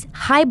 diabetes,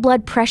 high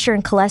blood pressure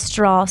and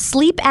cholesterol,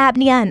 sleep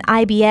apnea and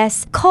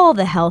IBS, call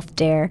the Health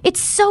Dare.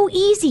 It's so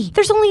easy.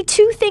 There's only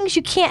 2 things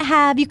you can't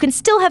have. You can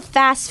still have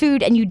fast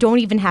food and you don't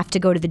even have to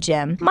go to the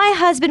gym. My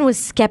husband was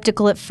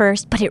skeptical at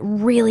first, but it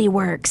really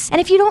works. And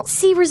if you don't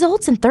see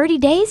results in 30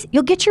 days,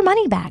 you'll get your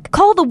money back.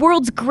 Call the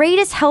world's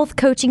greatest health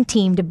coaching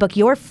team to book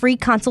your free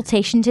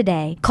consultation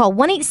today. Call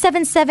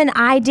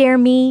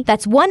 1-877-I-DARE-ME.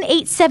 That's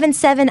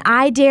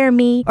 1-877-I-DARE-ME,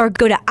 or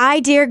go to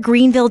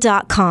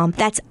idaregreenville.com.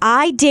 That's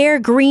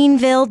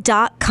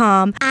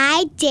idaregreenville.com.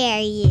 I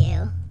dare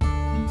you.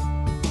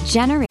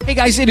 Hey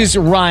guys, it is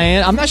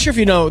Ryan. I'm not sure if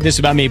you know this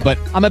about me, but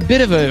I'm a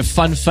bit of a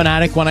fun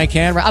fanatic when I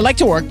can. I like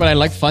to work, but I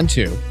like fun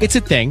too. It's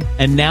a thing.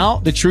 And now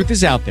the truth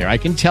is out there. I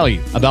can tell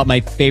you about my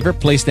favorite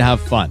place to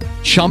have fun.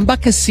 Chumba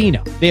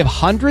Casino. They have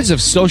hundreds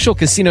of social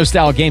casino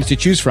style games to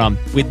choose from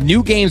with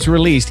new games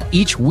released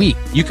each week.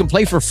 You can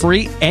play for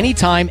free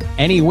anytime,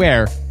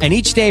 anywhere. And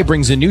each day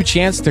brings a new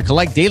chance to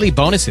collect daily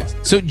bonuses.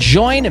 So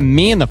join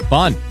me in the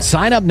fun.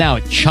 Sign up now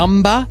at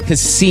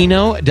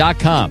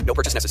ChumbaCasino.com. No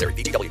purchase necessary.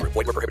 VGW Group.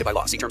 Void where prohibited by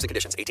law. See terms and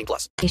conditions. 18+.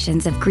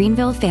 Generations of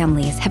Greenville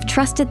families have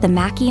trusted the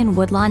Mackey and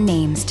Woodlawn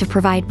names to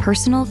provide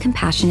personal,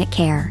 compassionate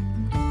care.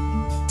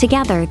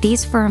 Together,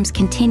 these firms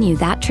continue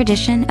that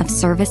tradition of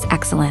service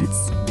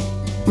excellence.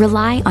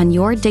 Rely on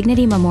your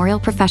Dignity Memorial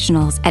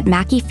professionals at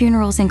Mackey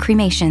Funerals and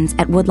Cremations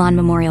at Woodlawn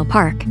Memorial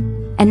Park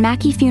and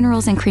Mackey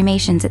Funerals and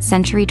Cremations at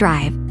Century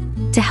Drive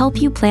to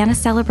help you plan a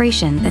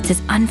celebration that's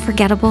as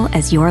unforgettable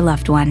as your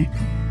loved one.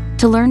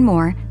 To learn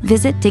more,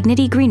 visit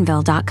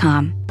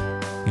dignitygreenville.com.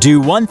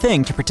 Do one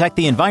thing to protect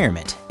the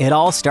environment. It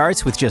all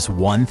starts with just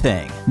one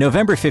thing.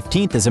 November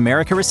 15th is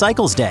America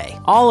Recycles Day.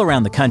 All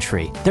around the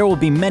country, there will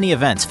be many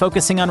events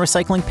focusing on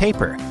recycling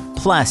paper,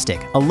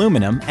 plastic,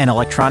 aluminum, and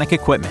electronic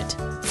equipment.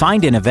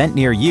 Find an event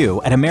near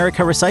you at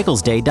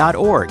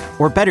americarecyclesday.org,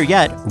 or better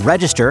yet,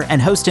 register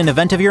and host an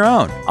event of your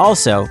own.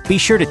 Also, be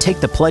sure to take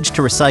the pledge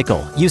to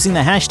recycle using the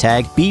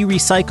hashtag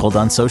 #BeRecycled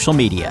on social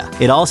media.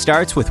 It all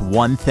starts with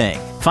one thing.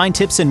 Find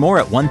tips and more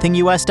at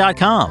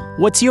onethingus.com.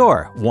 What's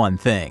your one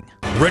thing?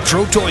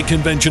 Retro Toy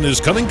Convention is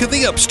coming to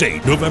the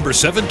Upstate November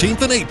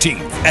 17th and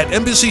 18th at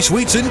Embassy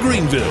Suites in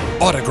Greenville.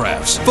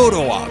 Autographs,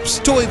 photo ops,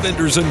 toy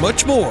vendors, and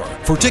much more.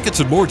 For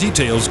tickets and more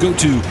details, go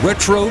to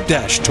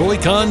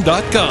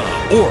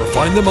retro-toycon.com or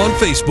find them on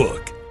Facebook.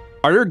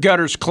 Are your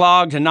gutters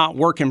clogged and not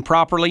working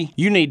properly?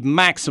 You need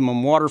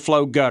Maximum Water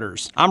Flow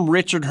Gutters. I'm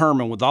Richard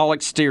Herman with All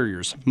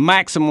Exteriors.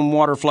 Maximum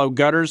Water Flow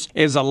Gutters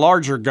is a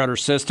larger gutter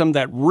system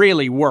that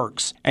really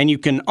works, and you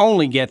can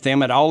only get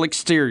them at All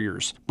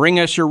Exteriors. Bring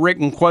us your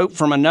written quote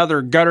from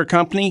another gutter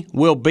company.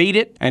 We'll beat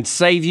it and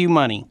save you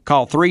money.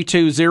 Call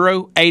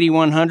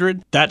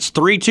 320-8100. That's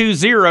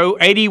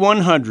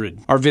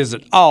 320-8100. Or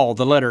visit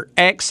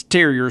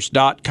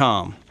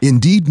exteriors.com.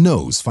 Indeed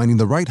knows finding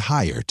the right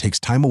hire takes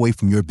time away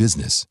from your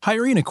business.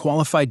 Hiring a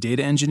qualified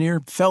data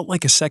engineer felt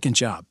like a second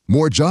job.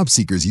 More job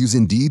seekers use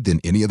Indeed than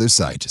any other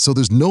site, so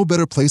there's no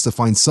better place to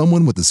find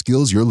someone with the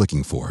skills you're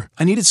looking for.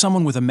 I needed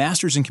someone with a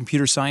master's in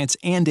computer science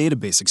and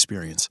database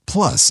experience.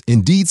 Plus,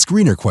 Indeed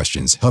screener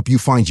questions help you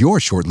find your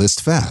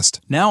shortlist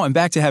fast. Now I'm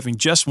back to having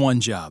just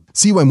one job.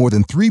 See why more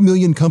than 3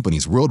 million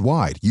companies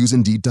worldwide use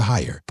Indeed to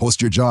hire.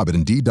 Post your job at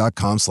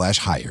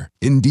Indeed.com/hire.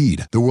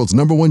 Indeed, the world's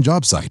 #1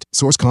 job site.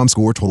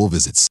 Source.com/score total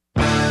visits.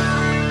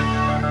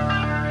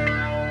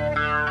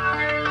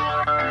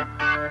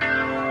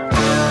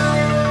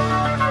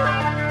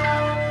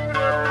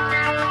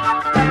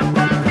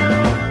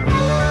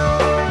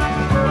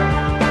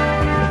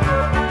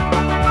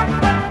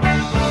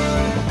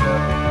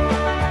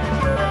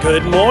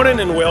 Good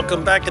morning and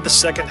welcome back to the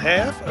second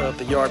half of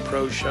the Yard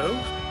Pro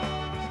Show.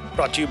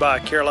 Brought to you by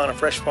Carolina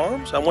Fresh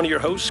Farms. I'm one of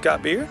your hosts,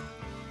 Scott Beard.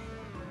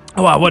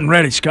 Oh, I wasn't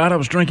ready, Scott. I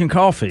was drinking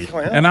coffee. Oh,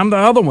 yeah? And I'm the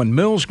other one,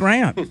 Mills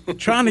Grant,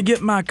 trying to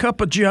get my cup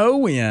of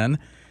Joe in.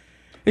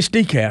 It's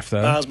decaf,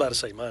 though. I was about to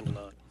say mine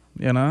tonight.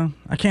 You know,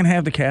 I can't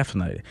have the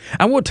caffeinated.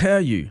 I will tell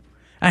you,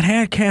 I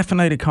had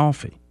caffeinated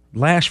coffee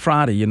last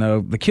Friday. You know,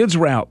 the kids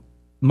were out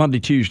Monday,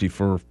 Tuesday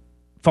for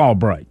fall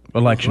break,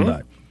 election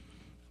day.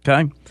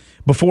 Okay?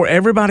 Before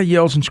everybody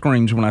yells and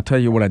screams when I tell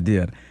you what I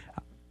did,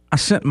 I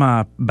sent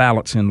my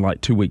ballots in like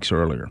 2 weeks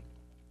earlier.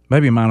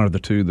 Maybe mine are the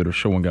two that are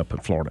showing up in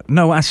Florida.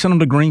 No, I sent them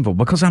to Greenville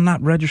because I'm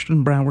not registered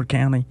in Broward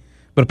County.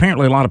 But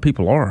apparently a lot of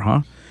people are,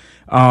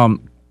 huh?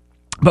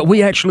 But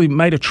we actually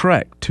made a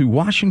trek to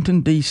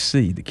Washington,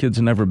 D.C. The kids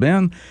had never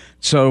been.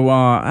 So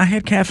I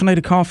had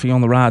caffeinated coffee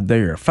on the ride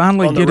there.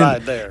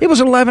 There. It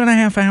was 11 and a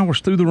half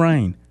hours through the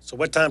rain. So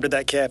what time did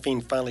that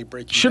caffeine finally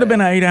break you Should have been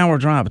an 8-hour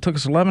drive. It took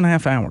us 11 and a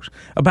half hours.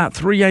 About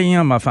 3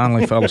 a.m. I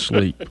finally fell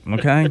asleep,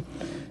 okay?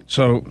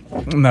 So,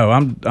 no,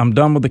 I'm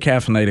done with the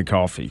caffeinated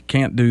coffee.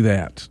 Can't do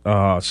that.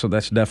 So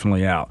that's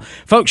definitely out.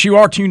 Folks, you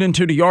are tuned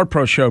into the Yard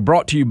Pro Show,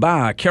 brought to you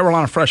by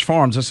Carolina Fresh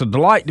Farms. It's a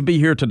delight to be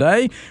here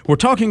today. We're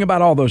talking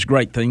about all those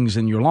great things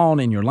in your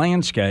lawn, in your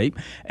landscape.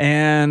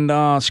 And,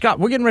 Scott,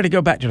 we're getting ready to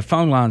go back to the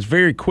phone lines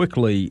very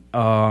quickly.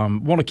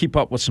 Want to keep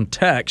up with some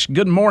texts.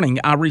 Good morning.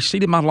 I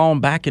reseeded my lawn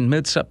back in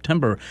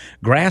mid-September.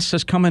 Grass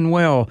has come in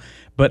well,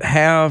 but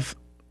have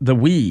the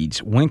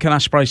weeds. When can I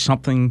spray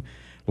something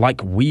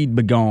like Weed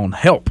Begone?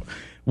 Help.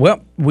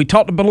 Well, we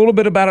talked a little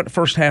bit about it the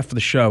first half of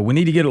the show. We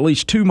need to get at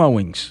least 2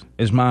 mowings,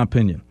 is my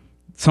opinion.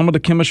 Some of the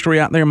chemistry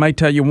out there may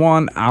tell you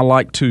 1. I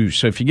like 2.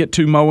 So if you get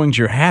 2 mowings,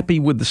 you're happy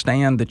with the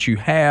stand that you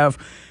have.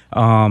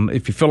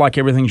 If you feel like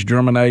everything's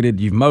germinated,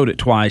 you've mowed it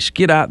twice,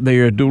 get out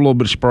there, do a little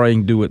bit of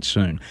spraying, do it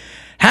soon.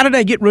 How did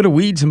they get rid of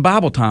weeds in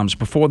Bible times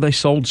before they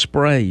sold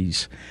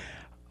sprays?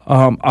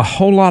 A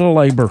whole lot of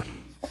labor.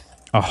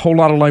 A whole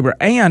lot of labor.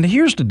 And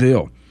here's the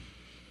deal.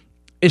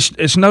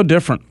 It's no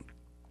different.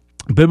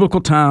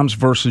 Biblical times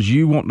versus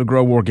you wanting to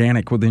grow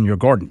organic within your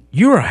garden.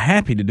 You are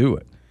happy to do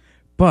it,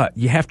 but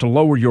you have to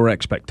lower your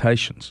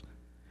expectations.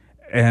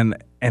 And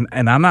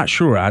I'm not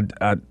sure. I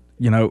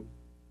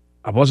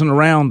wasn't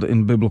around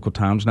in biblical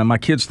times. Now my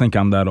kids think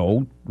I'm that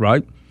old,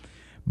 right?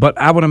 But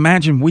I would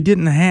imagine we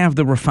didn't have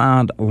the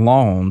refined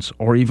lawns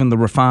or even the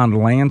refined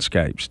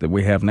landscapes that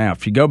we have now.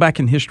 If you go back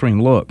in history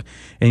and look,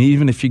 and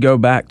even if you go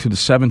back to the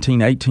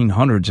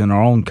 1800s in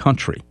our own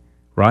country,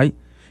 right?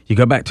 You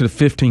go back to the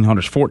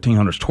 1500s,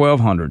 1400s,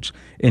 1200s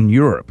in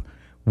Europe,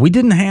 we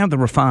didn't have the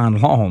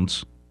refined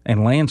lawns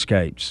and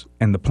landscapes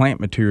and the plant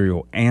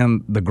material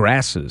and the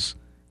grasses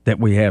that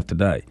we have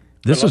today.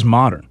 This is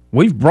modern.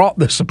 We've brought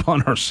this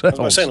upon ourselves.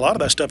 I was saying a lot of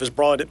that stuff has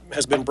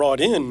been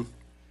brought in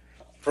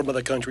from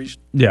other countries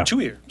to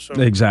here. So.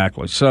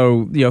 Exactly.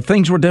 So,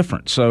 things were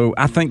different. So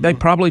I think they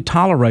probably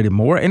tolerated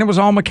more, and it was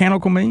all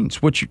mechanical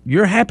means, which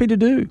you're happy to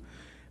do.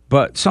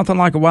 But something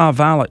like a wild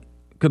violet,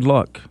 good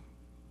luck.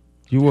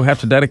 You will have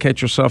to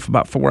dedicate yourself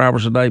about 4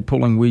 hours a day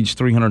pulling weeds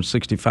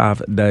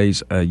 365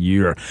 days a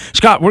year.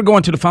 Scott, we're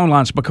going to the phone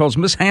lines because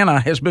Miss Hannah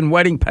has been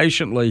waiting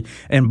patiently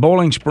in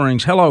Boiling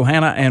Springs. Hello,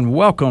 Hannah, and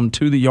welcome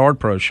to the Yard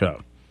Pro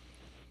Show.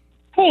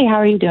 Hey, how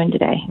are you doing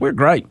today? We're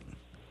great.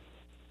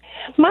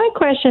 My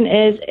question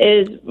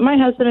is my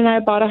husband and I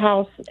bought a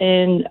house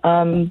in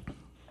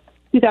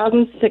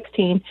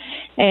 2016,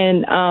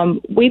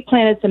 and we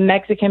planted some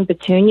Mexican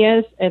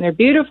petunias, and they're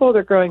beautiful.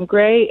 They're growing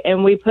great,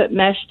 and we put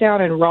mesh down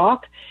and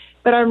rock.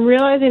 But I'm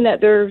realizing that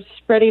they're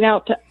spreading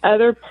out to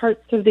other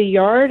parts of the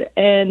yard,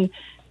 and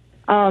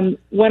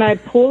when I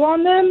pull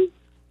on them,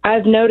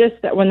 I've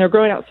noticed that when they're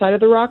growing outside of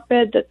the rock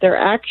bed, that they're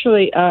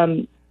actually,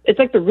 it's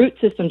like the root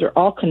systems are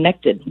all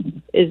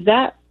connected. Is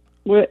that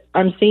what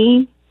I'm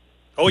seeing?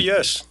 Oh,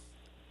 yes.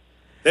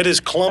 That is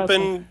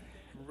clumping.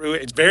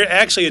 Okay.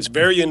 It's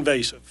very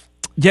invasive.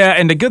 Yeah,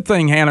 and the good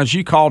thing, Hannah, is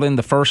you called in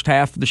the first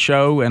half of the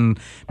show, and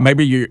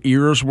maybe your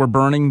ears were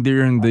burning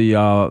during the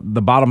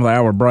bottom of the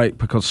hour break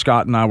because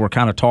Scott and I were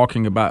kind of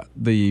talking about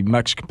the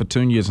Mexican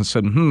petunias and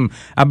said,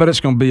 I bet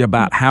it's going to be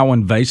about how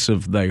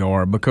invasive they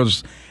are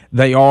because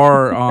they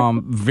are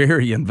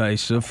very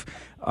invasive.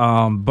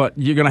 But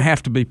you're going to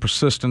have to be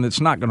persistent.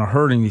 It's not going to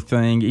hurt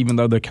anything, even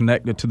though they're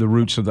connected to the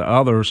roots of the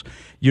others.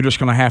 You're just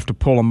going to have to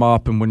pull them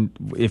up, and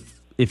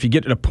if you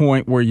get to the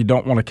point where you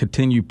don't want to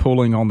continue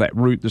pulling on that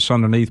root that's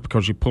underneath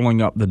because you're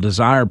pulling up the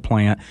desired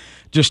plant,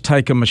 just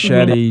take a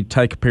machete,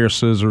 take a pair of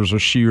scissors or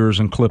shears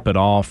and clip it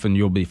off, and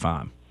you'll be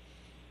fine.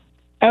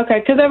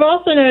 Okay, because I've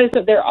also noticed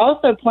that they're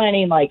also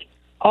planting like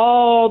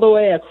all the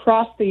way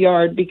across the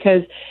yard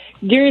because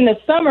during the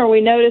summer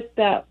we noticed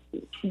that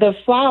the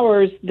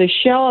flowers, the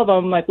shell of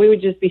them, like we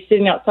would just be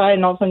sitting outside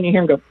and all of a sudden you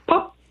hear them go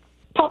pop,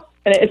 pop,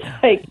 and it's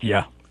like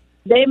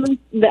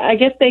I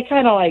guess they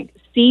kind of like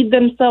seed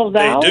themselves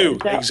out. They do,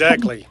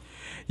 exactly.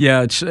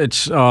 Yeah, it's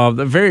a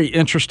very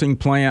interesting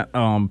plant,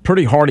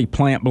 pretty hardy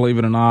plant, believe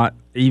it or not,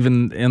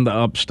 even in the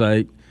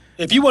upstate.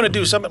 If you want to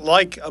do something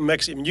like a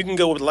Mexican, you can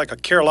go with like a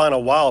Carolina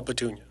wild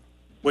petunia,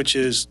 which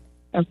is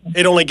Okay.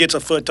 It only gets a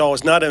foot tall.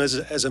 It's not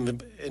as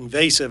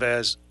invasive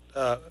as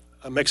a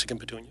Mexican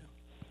petunia.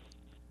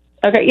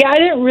 Okay, yeah, I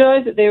didn't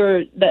realize that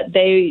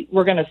they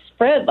were going to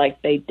spread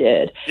like they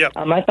did. Yep.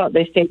 I thought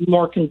they stayed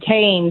more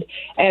contained,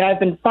 and I've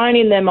been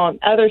finding them on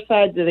other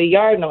sides of the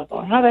yard, and I was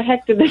like, how the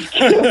heck did this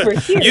get over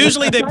here?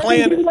 Usually they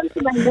plant.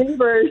 My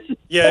neighbors.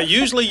 Yeah,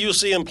 usually you'll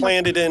see them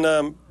planted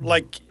in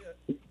like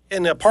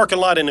in a parking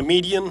lot in a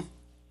median.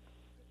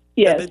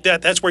 Yes.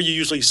 That's where you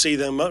usually see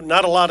them.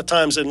 Not a lot of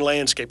times in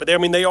landscape, but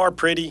they are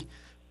pretty,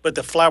 but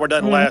the flower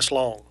doesn't last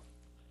long.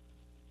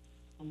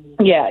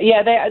 Yeah.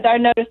 I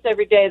noticed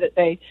every day that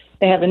they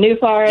have a new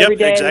flower every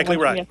day. Exactly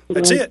right.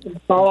 That's it.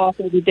 Fall off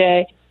every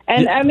day.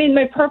 And I mean,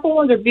 my purple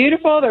ones are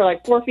beautiful. They're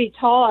like 4 feet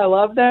tall. I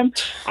love them.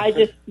 I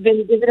just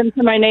been giving them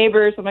to my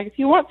neighbors. I'm like, if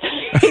you want.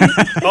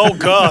 Oh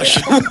gosh.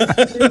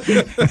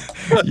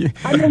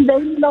 I'm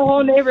invading the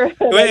whole neighborhood.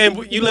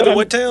 And you live in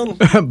what town?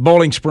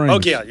 Bowling Springs. Oh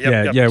yeah.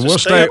 Yeah. We'll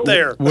stay up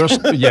there.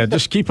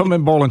 Just keep them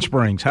in Bowling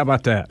Springs. How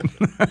about that?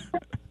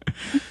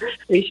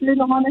 Are you sure you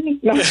don't want any?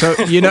 No.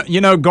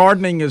 So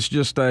gardening is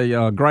just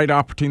a great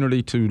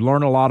opportunity to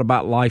learn a lot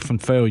about life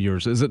and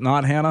failures, is it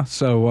not, Hannah?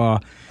 So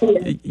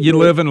you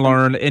live and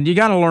learn, and you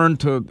got to learn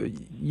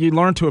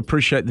to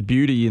appreciate the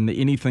beauty in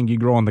anything you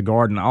grow in the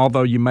garden.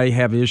 Although you may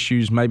have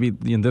issues, maybe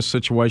in this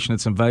situation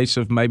it's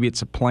invasive, maybe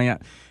it's a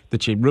plant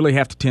that you really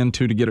have to tend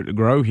to get it to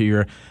grow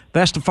here.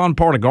 That's the fun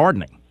part of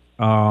gardening.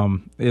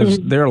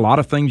 There are a lot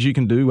of things you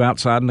can do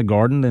outside in the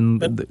garden,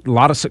 and a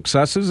lot of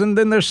successes, and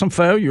then there's some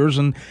failures,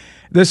 and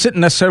this isn't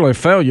necessarily a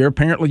failure.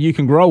 Apparently, you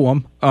can grow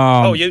them.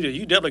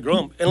 You definitely grow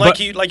them, and like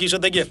you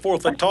said, they get 4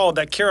 foot tall.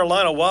 That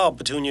Carolina wild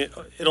petunia,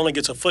 it only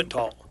gets a foot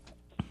tall.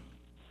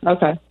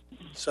 Okay.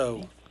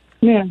 So.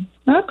 Yeah.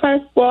 Okay.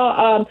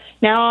 Well,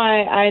 now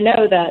I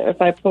know that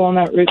if I pull on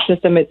that root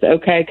system, it's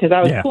okay, because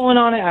I was pulling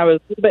on it. I was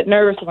a little bit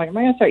nervous. I'm like, am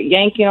I going to start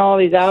yanking all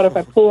these out if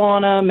I pull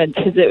on them? And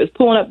because it was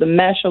pulling up the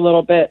mesh a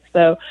little bit.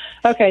 So,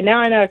 okay, now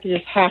I know I can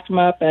just hack them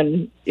up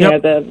and,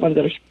 the ones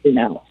that are spreading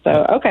out.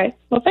 So, okay.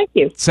 Well, thank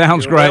you.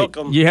 Sounds You're great.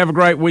 welcome. You have a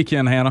great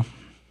weekend, Hannah.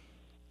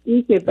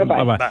 You too.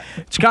 Bye-bye. Bye-bye.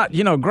 Scott,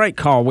 great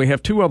call. We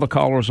have 2 other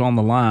callers on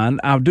the line.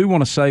 I do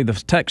want to say the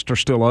texts are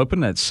still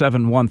open at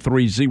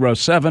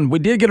 71307. We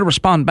did get a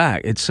respond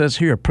back. It says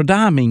here,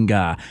 Prodiamine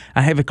guy.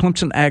 I have a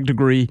Clemson ag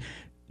degree,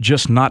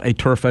 just not a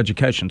turf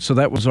education. So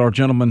that was our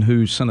gentleman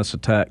who sent us a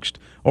text,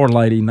 or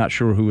lady, not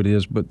sure who it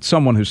is, but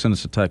someone who sent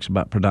us a text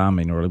about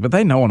Prodiamine earlier. But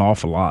they know an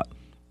awful lot,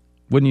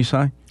 wouldn't you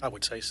say? I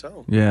would say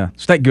so. Yeah.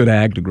 It's that good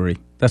ag degree.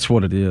 That's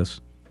what it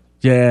is.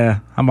 Yeah,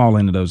 I'm all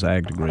into those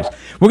ag degrees.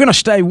 We're going to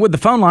stay with the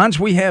phone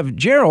lines. We have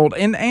Gerald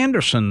in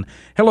Anderson.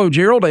 Hello,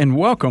 Gerald, and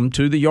welcome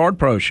to the Yard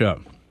Pro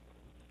Show.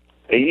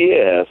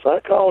 Yes, I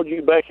called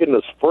you back in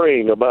the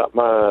spring about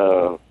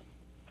my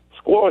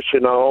squash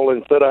and all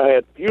and said I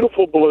had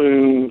beautiful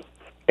bloom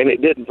and it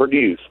didn't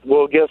produce.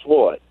 Well, guess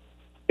what?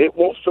 It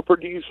wants to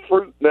produce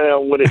fruit now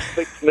when it's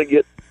fixing to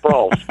get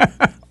frost.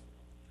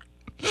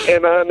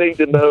 And I need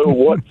to know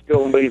what's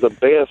going to be the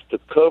best to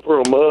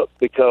cover them up,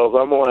 because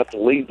I'm going to have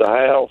to leave the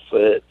house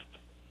at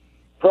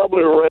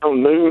probably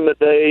around noon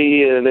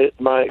today, and it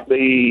might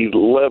be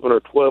 11 or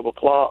 12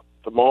 o'clock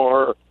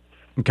tomorrow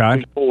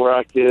before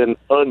I can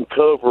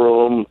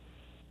uncover them.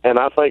 And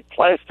I think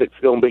plastic's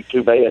going to be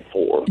too bad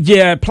for them.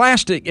 Yeah,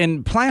 plastic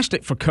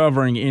for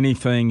covering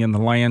anything in the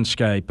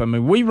landscape. I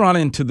mean, we run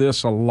into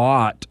this a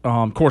lot.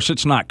 Of course,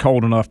 it's not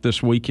cold enough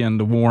this weekend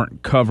to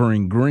warrant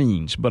covering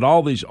greens, but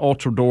all these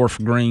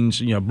ultra-dwarf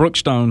greens,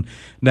 Brookstone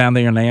down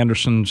there in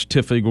Anderson's,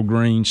 Tiff Eagle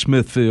Green,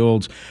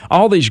 Smithfields,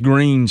 all these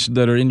greens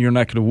that are in your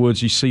neck of the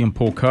woods, you see them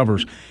pull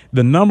covers.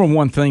 The number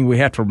one thing we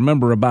have to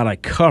remember about a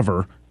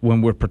cover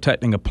when we're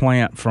protecting a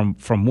plant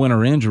from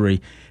winter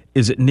injury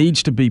is it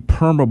needs to be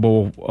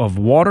permeable of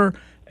water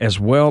as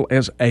well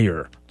as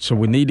air. So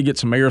we need to get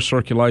some air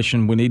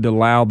circulation. We need to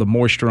allow the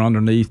moisture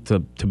underneath to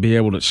be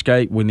able to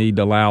escape. We need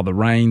to allow the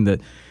rain that,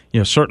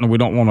 certainly we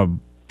don't want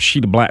a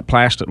sheet of black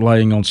plastic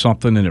laying on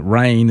something and it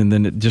rain, and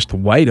then just the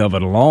weight of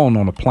it alone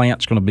on a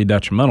plant's going to be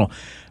detrimental.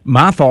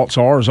 My thoughts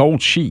are as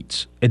old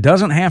sheets. It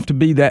doesn't have to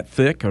be that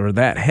thick or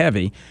that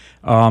heavy.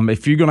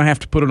 If you're going to have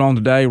to put it on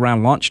today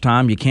around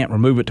lunchtime, you can't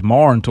remove it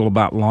tomorrow until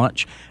about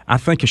lunch. I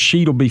think a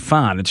sheet will be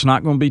fine. It's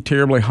not going to be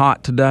terribly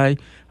hot today.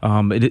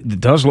 It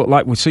does look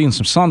like we're seeing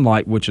some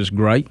sunlight, which is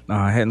great.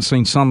 I hadn't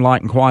seen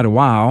sunlight in quite a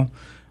while.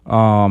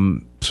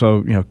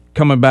 So,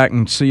 coming back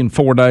and seeing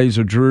 4 days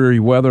of dreary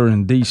weather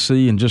in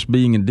D.C. and just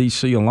being in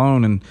D.C.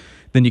 alone, and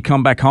then you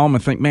come back home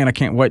and think, man, I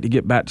can't wait to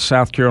get back to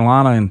South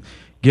Carolina and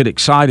get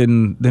excited,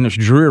 and then it's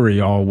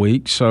dreary all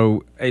week.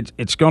 So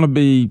it's going to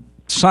be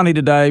sunny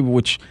today,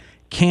 which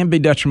can be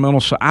detrimental.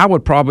 So I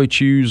would probably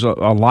choose a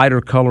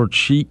lighter colored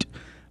sheet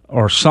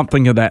or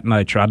something of that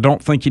nature. I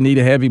don't think you need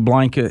a heavy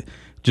blanket,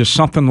 just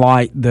something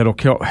light that'll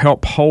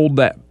help hold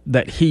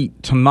that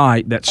heat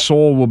tonight. That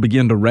soil will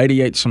begin to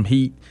radiate some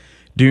heat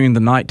during the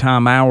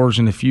nighttime hours,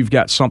 and if you've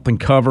got something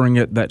covering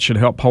it, that should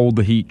help hold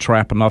the heat,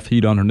 trap enough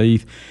heat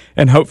underneath,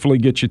 and hopefully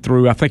get you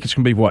through. I think it's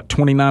going to be,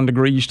 29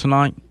 degrees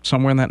tonight,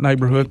 somewhere in that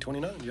neighborhood?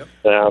 29, yep.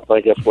 I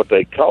think that's what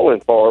they're calling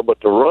for, but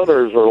the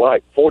runners are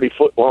like 40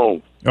 foot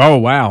long. Oh,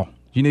 wow.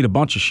 You need a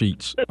bunch of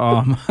sheets.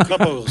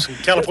 Couple some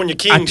California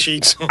King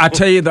sheets. I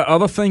tell you, the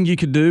other thing you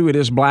could do, it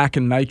is black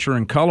in nature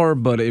and color,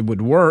 but it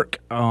would work.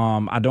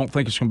 I don't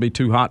think it's going to be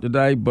too hot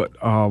today, but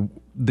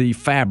the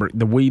fabric,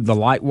 the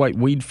lightweight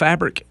weed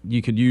fabric,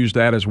 you could use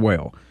that as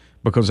well,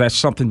 because that's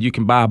something you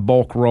can buy a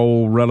bulk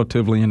roll,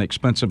 relatively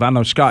inexpensive. I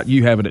know, Scott,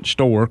 you have it at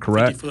store,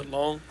 correct? 50 foot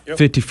long. Yep.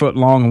 50 foot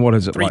long, and what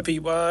is it? 3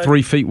 feet wide.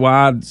 3 feet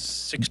wide.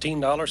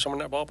 $16,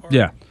 somewhere in that ballpark.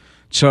 Yeah.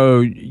 So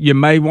you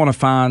may want to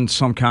find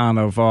some kind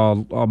of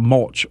a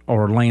mulch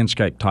or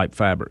landscape type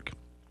fabric.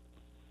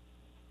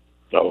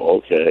 Oh,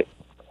 okay.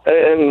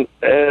 And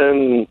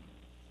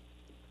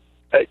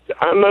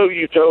I know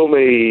you told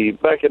me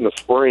back in the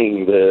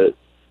spring that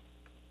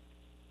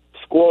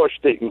squash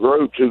didn't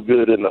grow too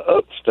good in the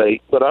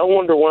upstate, but I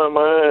wonder why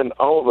mine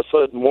all of a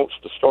sudden wants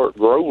to start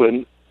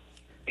growing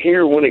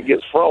here when it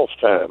gets frost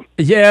time.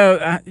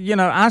 Yeah,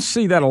 I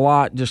see that a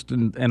lot just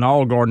in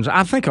all gardens.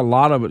 I think a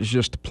lot of it is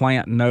just the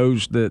plant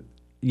knows that,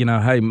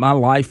 hey, my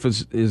life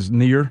is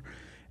near,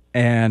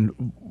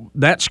 and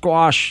that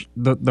squash,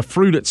 the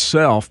fruit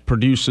itself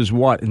produces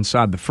what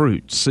inside the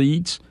fruit?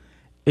 Seeds.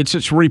 It's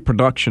its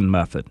reproduction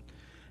method.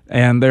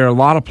 And there are a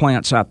lot of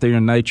plants out there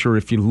in nature,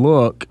 if you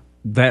look,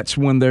 that's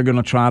when they're going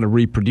to try to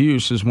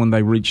reproduce, is when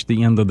they reach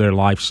the end of their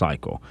life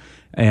cycle.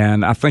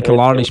 And I think a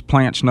lot of these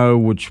plants know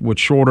with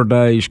shorter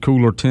days,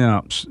 cooler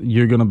temps,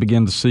 you're going to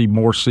begin to see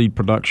more seed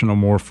production or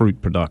more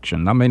fruit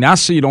production. I mean, I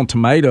see it on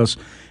tomatoes.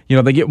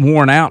 They get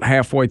worn out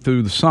halfway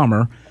through the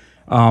summer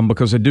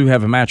because they do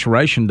have a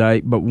maturation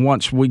date. But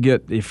once we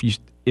get, if you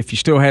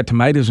still had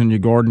tomatoes in your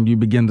garden, you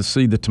begin to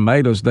see the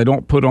tomatoes. They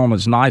don't put on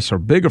as nice or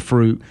bigger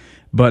fruit.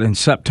 But in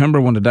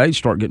September, when the days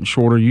start getting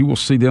shorter, you will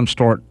see them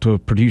start to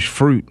produce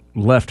fruit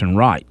left and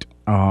right.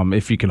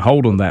 If you can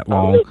hold them that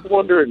long.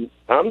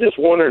 I'm just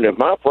wondering if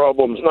my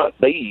problem's not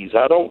bees.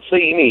 I don't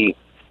see any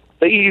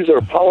bees or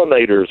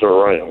pollinators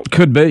around.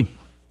 Could be.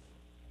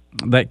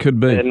 That could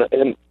be.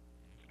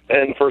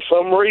 And for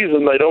some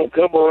reason they don't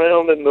come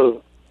around in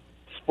the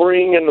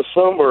spring and the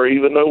summer,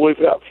 even though we've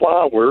got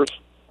flowers.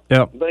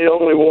 Yep. They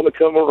only want to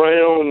come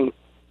around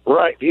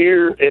right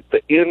here at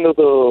the end of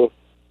the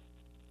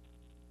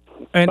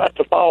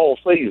fall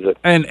season.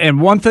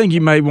 And one thing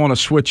you may want to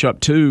switch up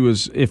too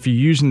is if you're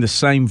using the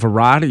same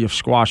variety of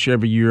squash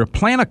every year,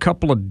 plant a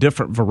couple of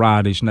different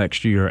varieties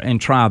next year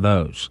and try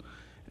those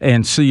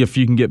and see if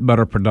you can get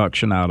better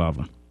production out of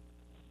them.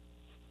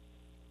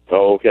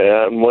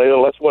 Okay,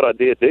 well, that's what I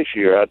did this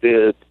year. I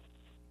did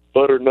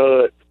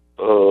butternut,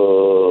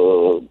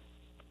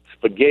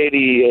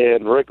 spaghetti,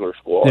 and regular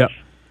squash. Yeah.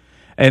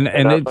 And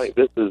I think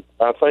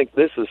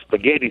this is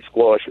spaghetti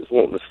squash is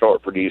wanting to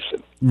start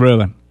producing.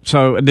 Really?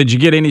 So, did you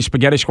get any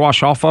spaghetti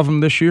squash off of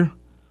them this year?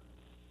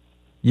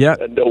 Yeah.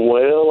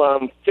 Well,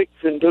 I'm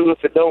fixing to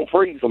if it don't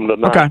freeze them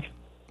tonight. Okay.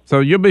 So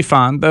you'll be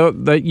fine.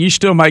 You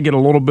still may get a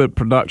little bit of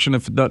production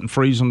if it doesn't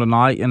freeze them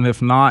tonight, and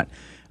if not,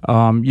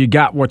 you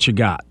got what you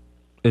got.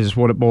 Is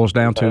what it boils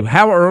down to.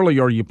 How early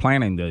are you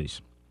planting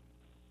these?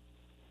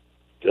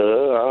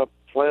 I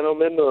plant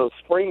them in the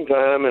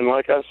springtime, and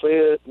like I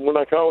said, when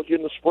I called you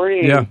in the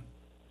spring,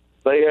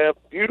 they have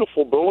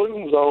beautiful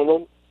blooms on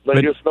them.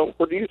 They just don't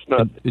produce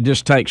nothing. It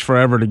just takes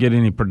forever to get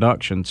any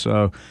production.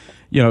 So,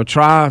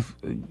 try,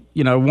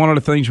 one of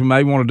the things we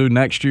may want to do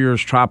next year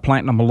is try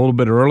planting them a little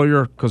bit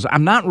earlier, because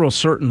I'm not real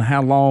certain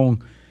how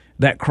long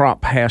that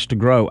crop has to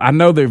grow. I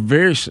know they're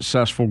very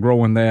successful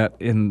growing that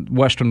in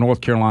western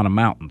North Carolina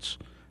mountains.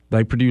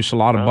 They produce a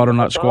lot of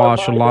butternut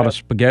squash, a lot of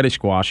spaghetti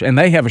squash, and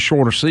they have a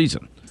shorter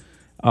season.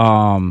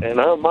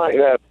 And I might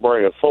have to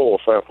bring a soil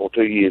sample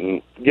to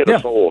you and get a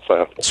soil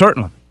sample.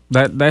 Certainly.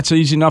 That's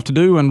easy enough to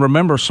do. And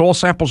remember, soil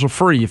samples are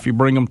free if you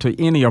bring them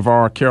to any of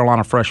our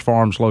Carolina Fresh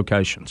Farms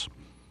locations.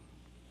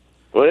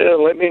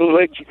 Well, let me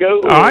let you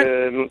go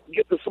and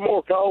get to some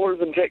more callers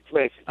and text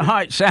messages. All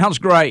right, sounds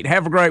great.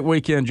 Have a great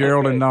weekend,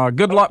 Gerald, and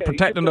good luck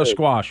protecting those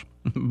squash.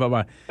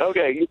 Bye-bye.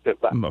 Okay, you too.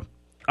 Bye.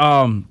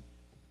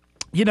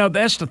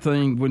 That's the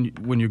thing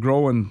when you're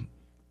growing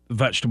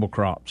vegetable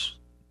crops.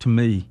 To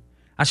me,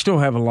 I still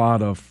have a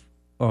lot of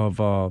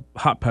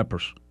hot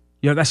peppers.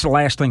 That's the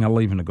last thing I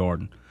leave in the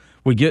garden.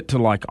 We get to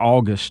like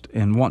August,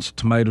 and once the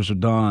tomatoes are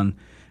done,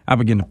 I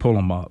begin to pull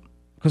them up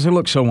because they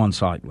look so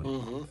unsightly.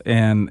 Mm-hmm.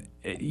 And,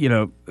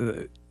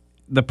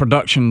 the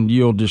production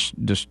yield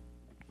just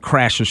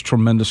crashes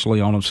tremendously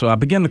on them. So I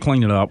begin to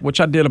clean it up, which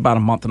I did about a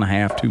month and a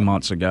half, 2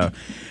 months ago.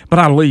 But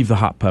I leave the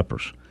hot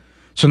peppers.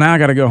 So now I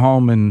got to go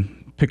home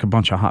and pick a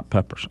bunch of hot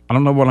peppers. I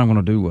don't know what I'm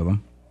going to do with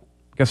them.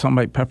 Guess I'll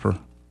make pepper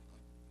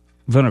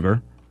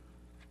vinegar.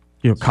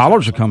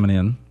 Collards are coming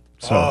in.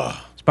 So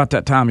it's about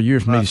that time of year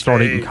for me to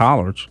start eating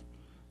collards.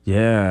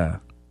 Yeah.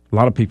 A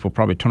lot of people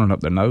probably turning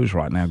up their nose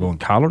right now going,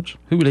 collards?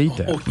 Who would eat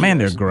that? Man,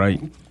 they're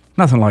great.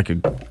 Nothing like a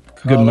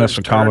good mess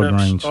of collard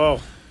greens.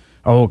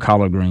 Oh,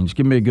 collard greens.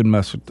 Give me a good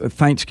mess of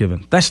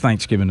Thanksgiving. That's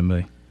Thanksgiving to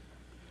me.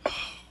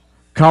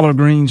 Collard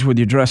greens with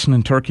your dressing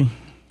and turkey.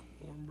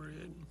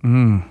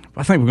 Cornbread.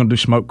 I think we're going to do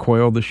smoked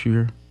quail this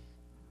year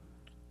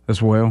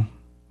as well.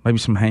 Maybe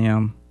some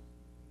ham.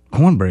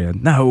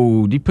 Cornbread.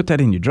 No, do you put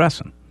that in your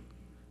dressing?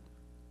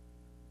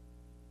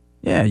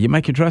 Yeah, you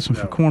make your dressing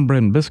for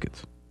cornbread and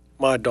biscuits.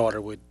 My daughter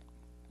would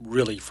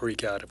really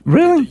freak out.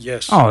 Really?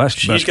 Yes. Oh, that's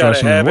the best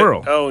dressing in the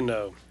world. Oh,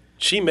 no.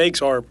 She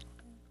makes our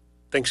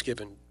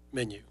Thanksgiving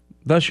menu.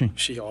 Does she?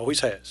 She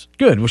always has.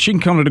 Good. Well, she can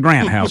come to the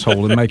Grant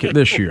household and make it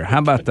this year. How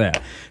about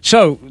that?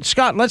 So,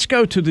 Scott, let's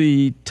go to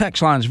the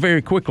text lines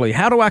very quickly.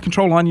 How do I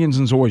control onions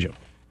in Zoysia?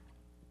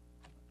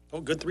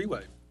 Oh, good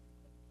three-way.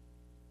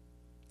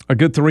 A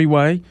good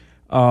three-way.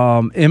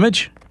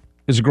 Image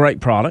is a great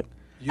product.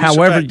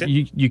 However,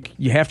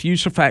 you have to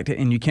use surfactant,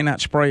 and you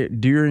cannot spray it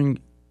during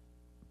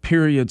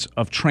periods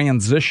of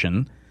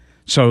transition.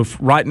 So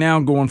right now,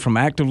 I'm going from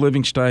active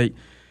living state,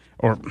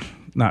 or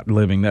not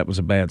living, that was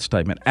a bad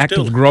statement,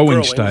 active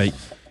growing state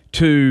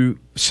to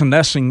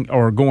senescing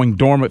or going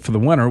dormant for the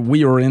winter.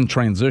 We are in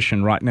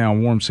transition right now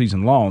on warm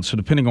season lawns, so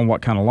depending on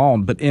what kind of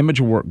lawn, but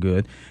Image will work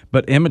good.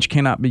 But Image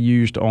cannot be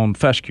used on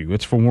fescue.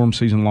 It's for warm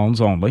season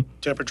lawns only.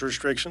 Temperature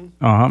restriction?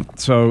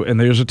 So, and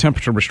there's a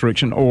temperature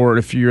restriction, or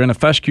if you're in a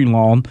fescue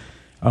lawn,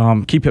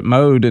 keep it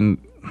mowed, and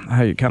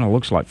hey, it kind of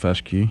looks like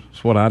fescue.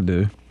 It's what I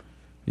do.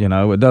 You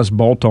know, it does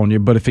bolt on you,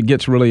 but if it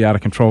gets really out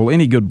of control,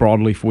 any good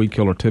broadleaf weed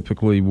killer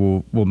typically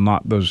will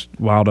knock those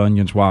wild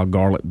onions, wild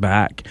garlic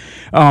back.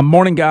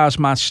 Morning, guys.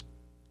 My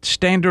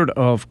standard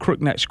of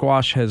crookneck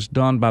squash has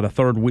done by the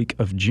third week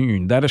of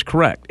June. That is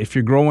correct. If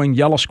you're growing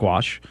yellow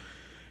squash,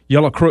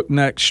 yellow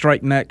crookneck,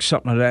 straight neck,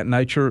 something of that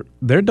nature,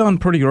 they're done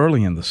pretty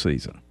early in the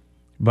season.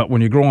 But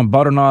when you're growing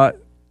butternut,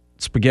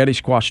 spaghetti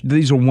squash,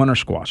 these are winter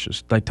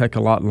squashes. They take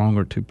a lot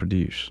longer to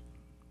produce.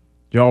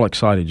 You're all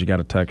excited. You got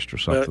a text or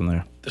something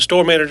there. The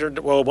store manager,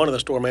 one of the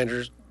store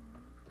managers,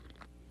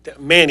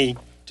 Manny,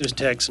 just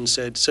texted and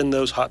said, send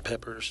those hot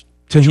peppers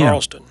to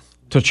Charleston.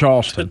 To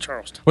Charleston.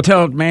 Well,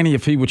 tell Manny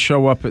if he would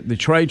show up at the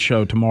trade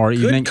show tomorrow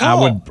evening,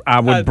 call.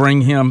 I would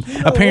bring him.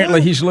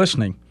 Apparently, he's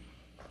listening.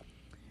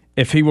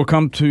 If he will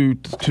come to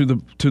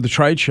the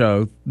trade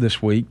show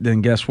this week,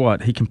 then guess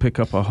what? He can pick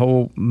up a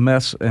whole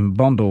mess and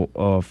bundle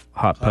of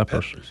hot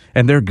peppers.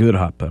 And they're good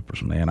hot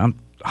peppers, man. I'm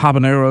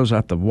habaneros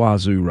at the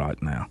wazoo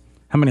right now.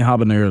 How many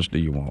habaneros do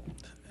you want?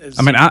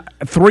 I mean,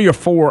 3 or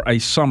 4 a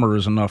summer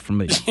is enough for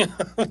me.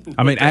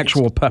 I mean,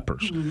 actual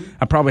peppers. Mm-hmm.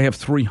 I probably have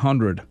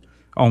 300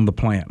 on the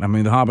plant. I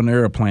mean, the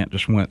habanero plant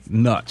just went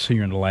nuts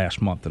here in the last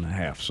month and a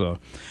half. So,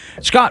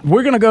 Scott,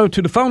 we're going to go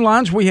to the phone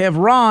lines. We have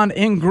Ron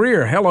in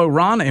Greer. Hello,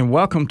 Ron, and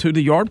welcome to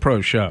the Yard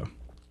Pro Show.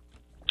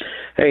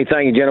 Hey,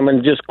 thank you,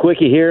 gentlemen. Just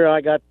quickie here.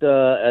 I got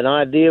an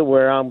idea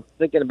where I'm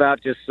thinking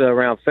about just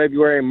around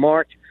February,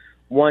 March,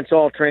 once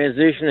all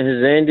transition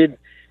has ended,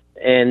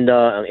 and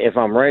if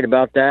I'm right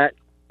about that,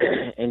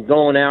 and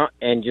going out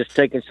and just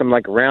taking some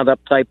like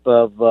Roundup type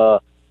of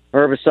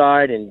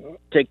herbicide and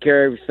take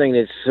care of everything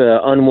that's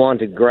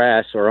unwanted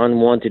grass or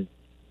unwanted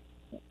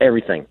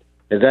everything.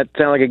 Does that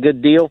sound like a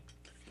good deal?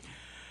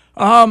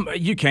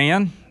 You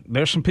can.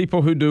 There's some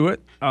people who do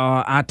it.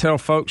 I tell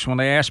folks when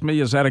they ask me,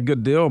 is that a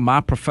good deal?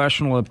 My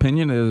professional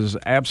opinion is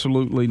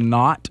absolutely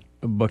not,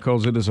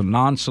 because it is a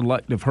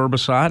non-selective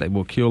herbicide. It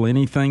will kill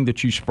anything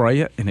that you spray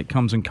it and it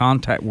comes in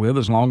contact with,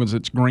 as long as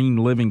it's green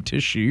living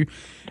tissue.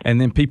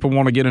 And then people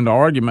want to get into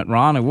argument,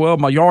 Ron, well,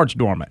 my yard's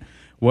dormant.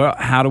 Well,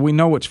 how do we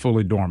know it's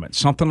fully dormant?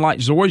 Something like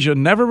Zoysia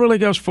never really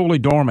goes fully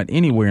dormant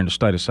anywhere in the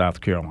state of South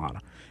Carolina.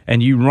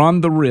 And you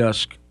run the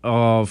risk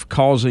of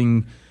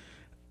causing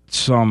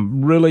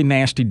some really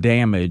nasty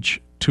damage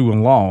to a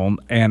lawn,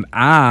 and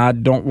I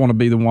don't want to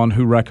be the one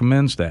who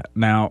recommends that.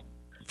 Now,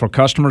 for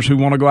customers who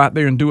want to go out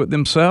there and do it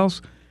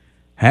themselves,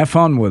 have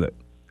fun with it.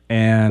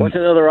 And what's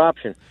another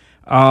option?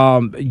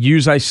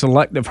 Use a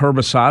selective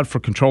herbicide for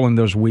controlling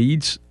those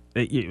weeds.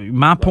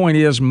 My point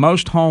is,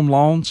 most home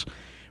lawns,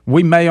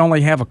 we may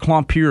only have a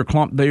clump here, a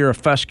clump there, a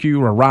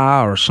fescue or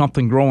rye or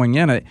something growing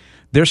in it.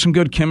 There's some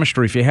good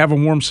chemistry. If you have a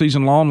warm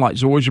season lawn like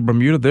Zoysia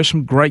Bermuda, there's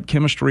some great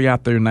chemistry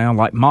out there now,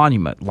 like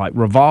Monument, like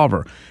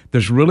Revolver.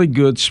 There's really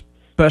good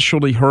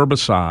specialty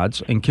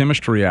herbicides and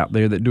chemistry out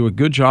there that do a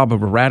good job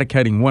of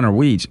eradicating winter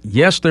weeds.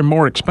 Yes, they're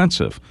more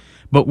expensive,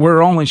 but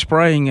we're only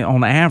spraying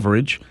on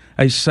average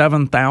a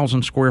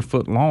 7,000 square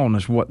foot lawn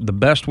is what the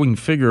best we can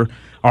figure.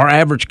 Our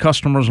average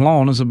customer's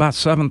lawn is about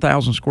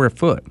 7,000 square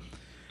foot.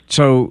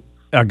 So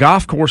a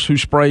golf course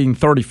who's spraying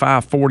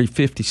 35, 40,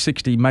 50,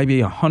 60,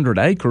 maybe 100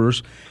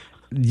 acres,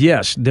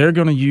 yes, they're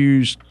going to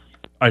use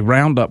a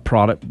Roundup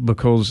product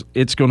because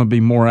it's going to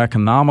be more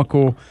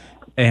economical.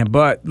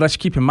 But let's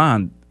keep in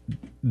mind,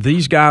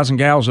 these guys and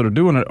gals that are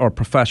doing it are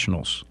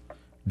professionals.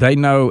 They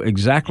know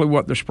exactly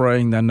what they're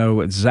spraying. They know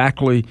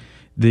exactly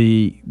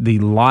the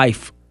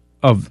life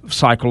of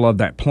cycle of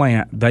that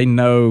plant. They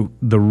know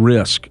the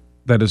risk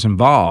that is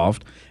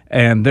involved,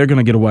 and they're going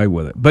to get away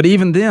with it. But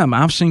even them,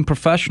 I've seen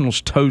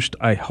professionals toast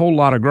a whole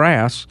lot of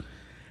grass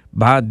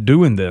by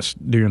doing this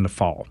during the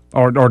fall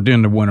or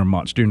during the winter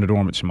months, during the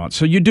dormancy months.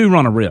 So you do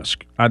run a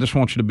risk. I just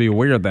want you to be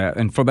aware of that.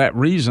 And for that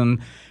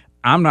reason,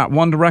 I'm not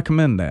one to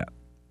recommend that.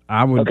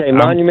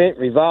 Monument,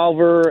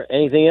 Revolver,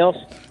 anything else?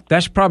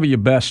 That's probably your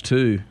best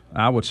two,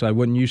 I would say.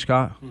 Wouldn't you,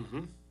 Scott?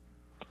 Mm-hmm.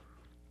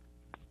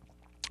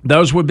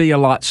 Those would be a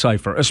lot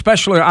safer.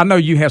 Especially, I know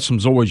you have some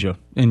Zoysia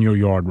in your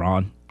yard,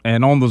 Ron.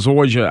 And on the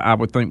Zoysia, I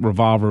would think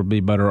Revolver would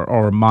be better,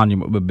 or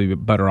Monument would be a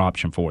better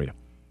option for you.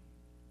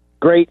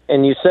 Great,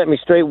 and you set me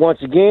straight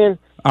once again.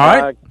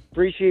 All right.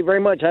 Appreciate it very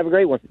much. Have a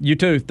great one. You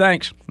too.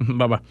 Thanks.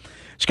 Bye-bye.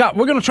 Scott,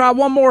 we're going to try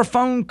one more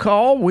phone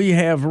call. We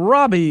have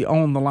Robbie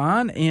on the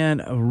line in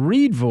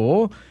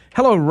Reedville.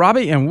 Hello,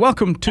 Robbie, and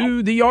welcome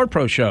to the Yard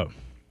Pro Show.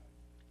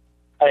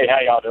 Hey, how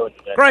y'all doing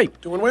today?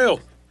 Great. Doing well.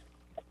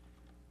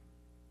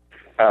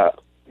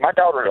 My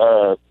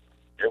daughter,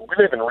 we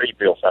live in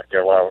Reedville, South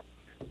Carolina,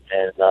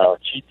 and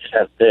she just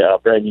has a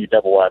brand new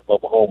double-wide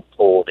mobile home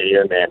pulled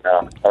in, and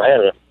I had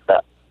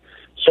about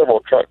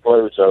several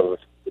truckloads of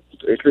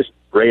it's just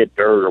red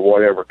dirt or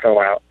whatever come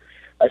out.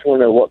 I just want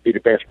to know what would be the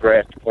best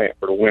grass to plant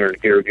for the winter to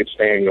get her a good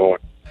stand going.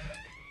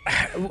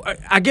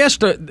 I guess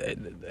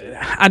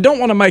I don't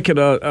want to make it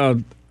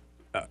a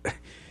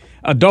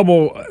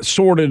double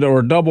sorted or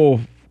a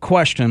double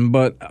question,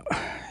 but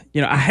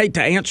I hate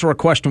to answer a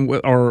question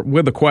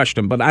with a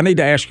question, but I need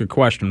to ask you a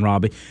question,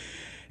 Robbie.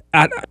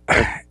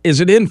 Is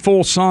it in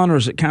full sun or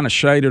is it kind of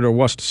shaded, or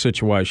what's the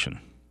situation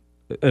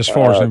as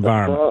far as the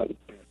environment?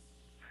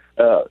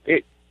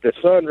 The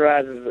sun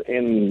rises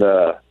in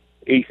the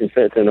east and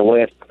sets in the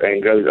west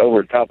and goes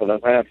over the top of the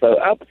house. So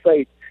I would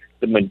say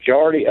the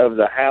majority of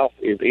the house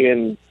is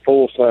in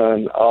full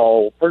sun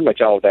pretty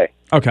much all day.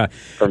 Okay.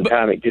 From the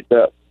time it gets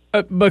up.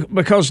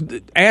 Because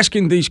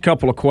asking these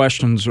couple of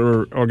questions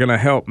are going to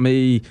help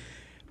me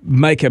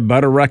make a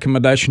better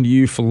recommendation to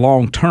you for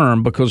long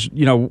term, because,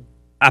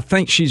 I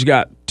think she's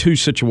got two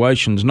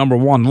situations. Number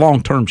one,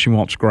 long term, she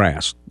wants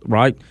grass,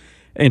 right?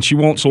 And she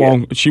wants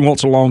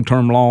a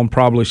long-term lawn,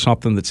 probably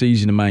something that's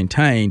easy to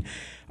maintain.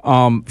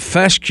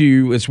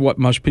 Fescue is what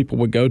most people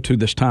would go to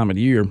this time of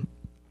the year.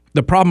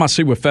 The problem I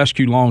see with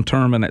fescue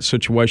long-term in that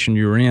situation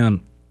you're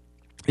in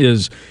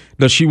is,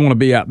 does she want to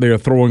be out there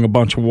throwing a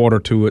bunch of water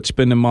to it,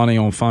 spending money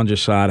on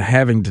fungicide,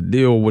 having to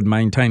deal with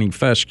maintaining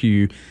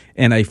fescue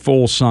in a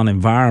full sun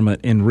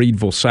environment in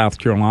Reedville, South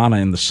Carolina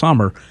in the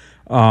summer?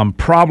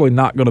 Probably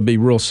not going to be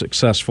real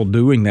successful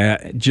doing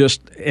that,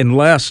 just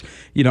unless,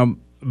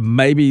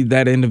 maybe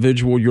that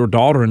individual, your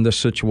daughter in this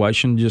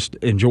situation, just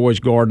enjoys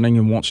gardening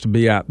and wants to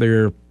be out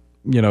there,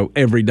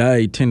 every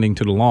day tending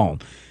to the lawn.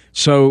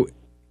 So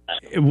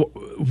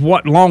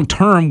what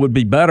long-term would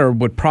be better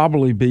would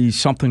probably be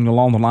something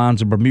along the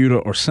lines of Bermuda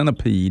or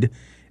Centipede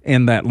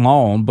in that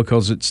lawn,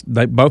 because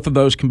both of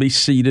those can be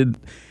seeded.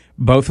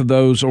 Both of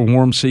those are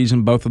warm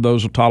season. Both of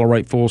those will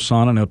tolerate full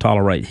sun and they'll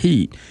tolerate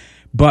heat.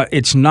 But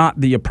it's not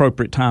the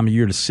appropriate time of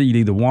year to seed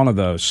either one of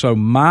those. So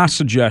my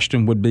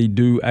suggestion would be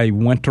do a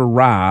winter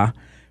rye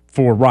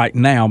for right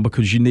now,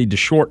 because you need to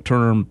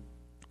short-term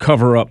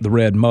cover up the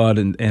red mud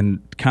and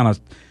kind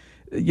of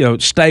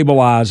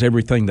stabilize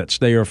everything that's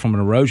there from an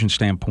erosion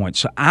standpoint.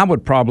 So I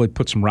would probably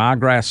put some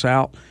ryegrass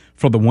out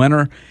for the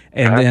winter,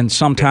 and then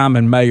sometime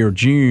in May or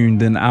June,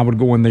 then I would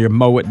go in there,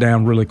 mow it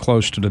down really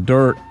close to the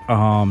dirt,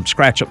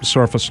 scratch up the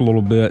surface a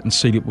little bit, and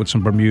seed it with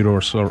some Bermuda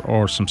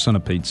or some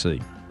Centipede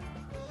seed.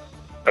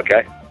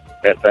 Okay,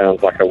 that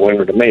sounds like a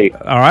winner to me.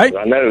 All right.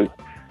 I know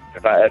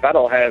if I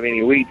don't have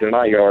any weeds in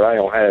my yard, I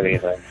don't have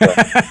anything.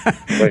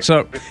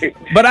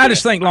 But I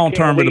just think long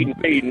term,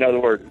 in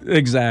other words.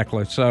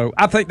 Exactly. So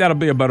I think that'll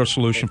be a better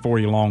solution for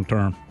you long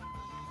term.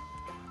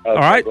 Okay, all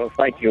right. Well,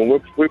 thank you,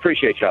 and we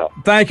appreciate y'all.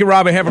 Thank you,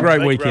 Robbie. Have a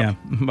great weekend.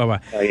 Bye-bye.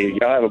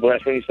 Y'all have a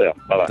blessed one yourself.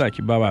 Bye-bye. Thank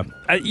you.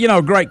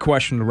 Bye-bye. Great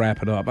question to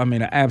wrap it up. I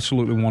mean, an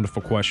absolutely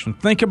wonderful question.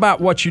 Think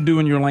about what you do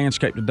in your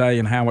landscape today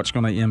and how it's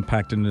going to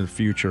impact into the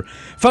future.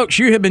 Folks,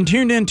 you have been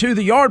tuned in to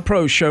the Yard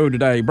Pro Show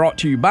today, brought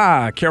to you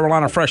by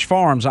Carolina Fresh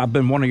Farms. I've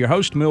been one of your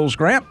hosts, Mills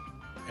Grant.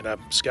 And I'm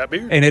Scott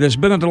Beard. And it has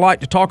been a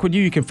delight to talk with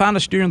you. You can find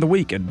us during the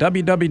week at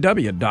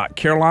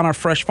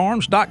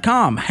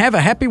www.carolinafreshfarms.com. Have a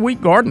happy week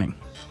gardening.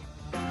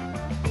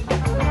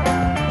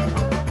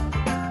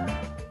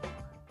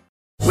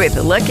 With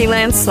the Lucky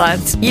Land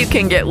Slots, you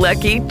can get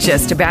lucky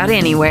just about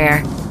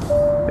anywhere.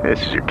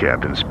 This is your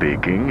captain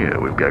speaking.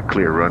 We've got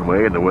clear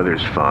runway and the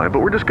weather's fine, but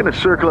we're just going to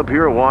circle up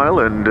here a while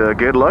and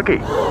get lucky.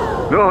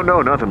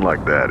 No, nothing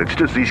like that. It's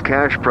just these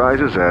cash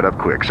prizes add up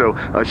quick. So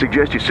I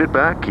suggest you sit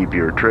back, keep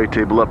your tray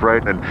table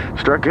upright, and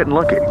start getting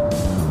lucky.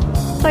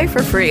 Play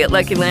for free at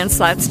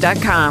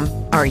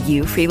LuckyLandSlots.com. Are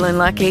you feeling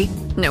lucky?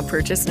 No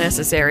purchase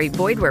necessary.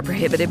 Void where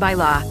prohibited by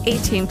law.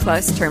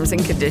 18+ terms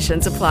and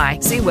conditions apply.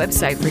 See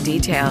website for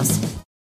details.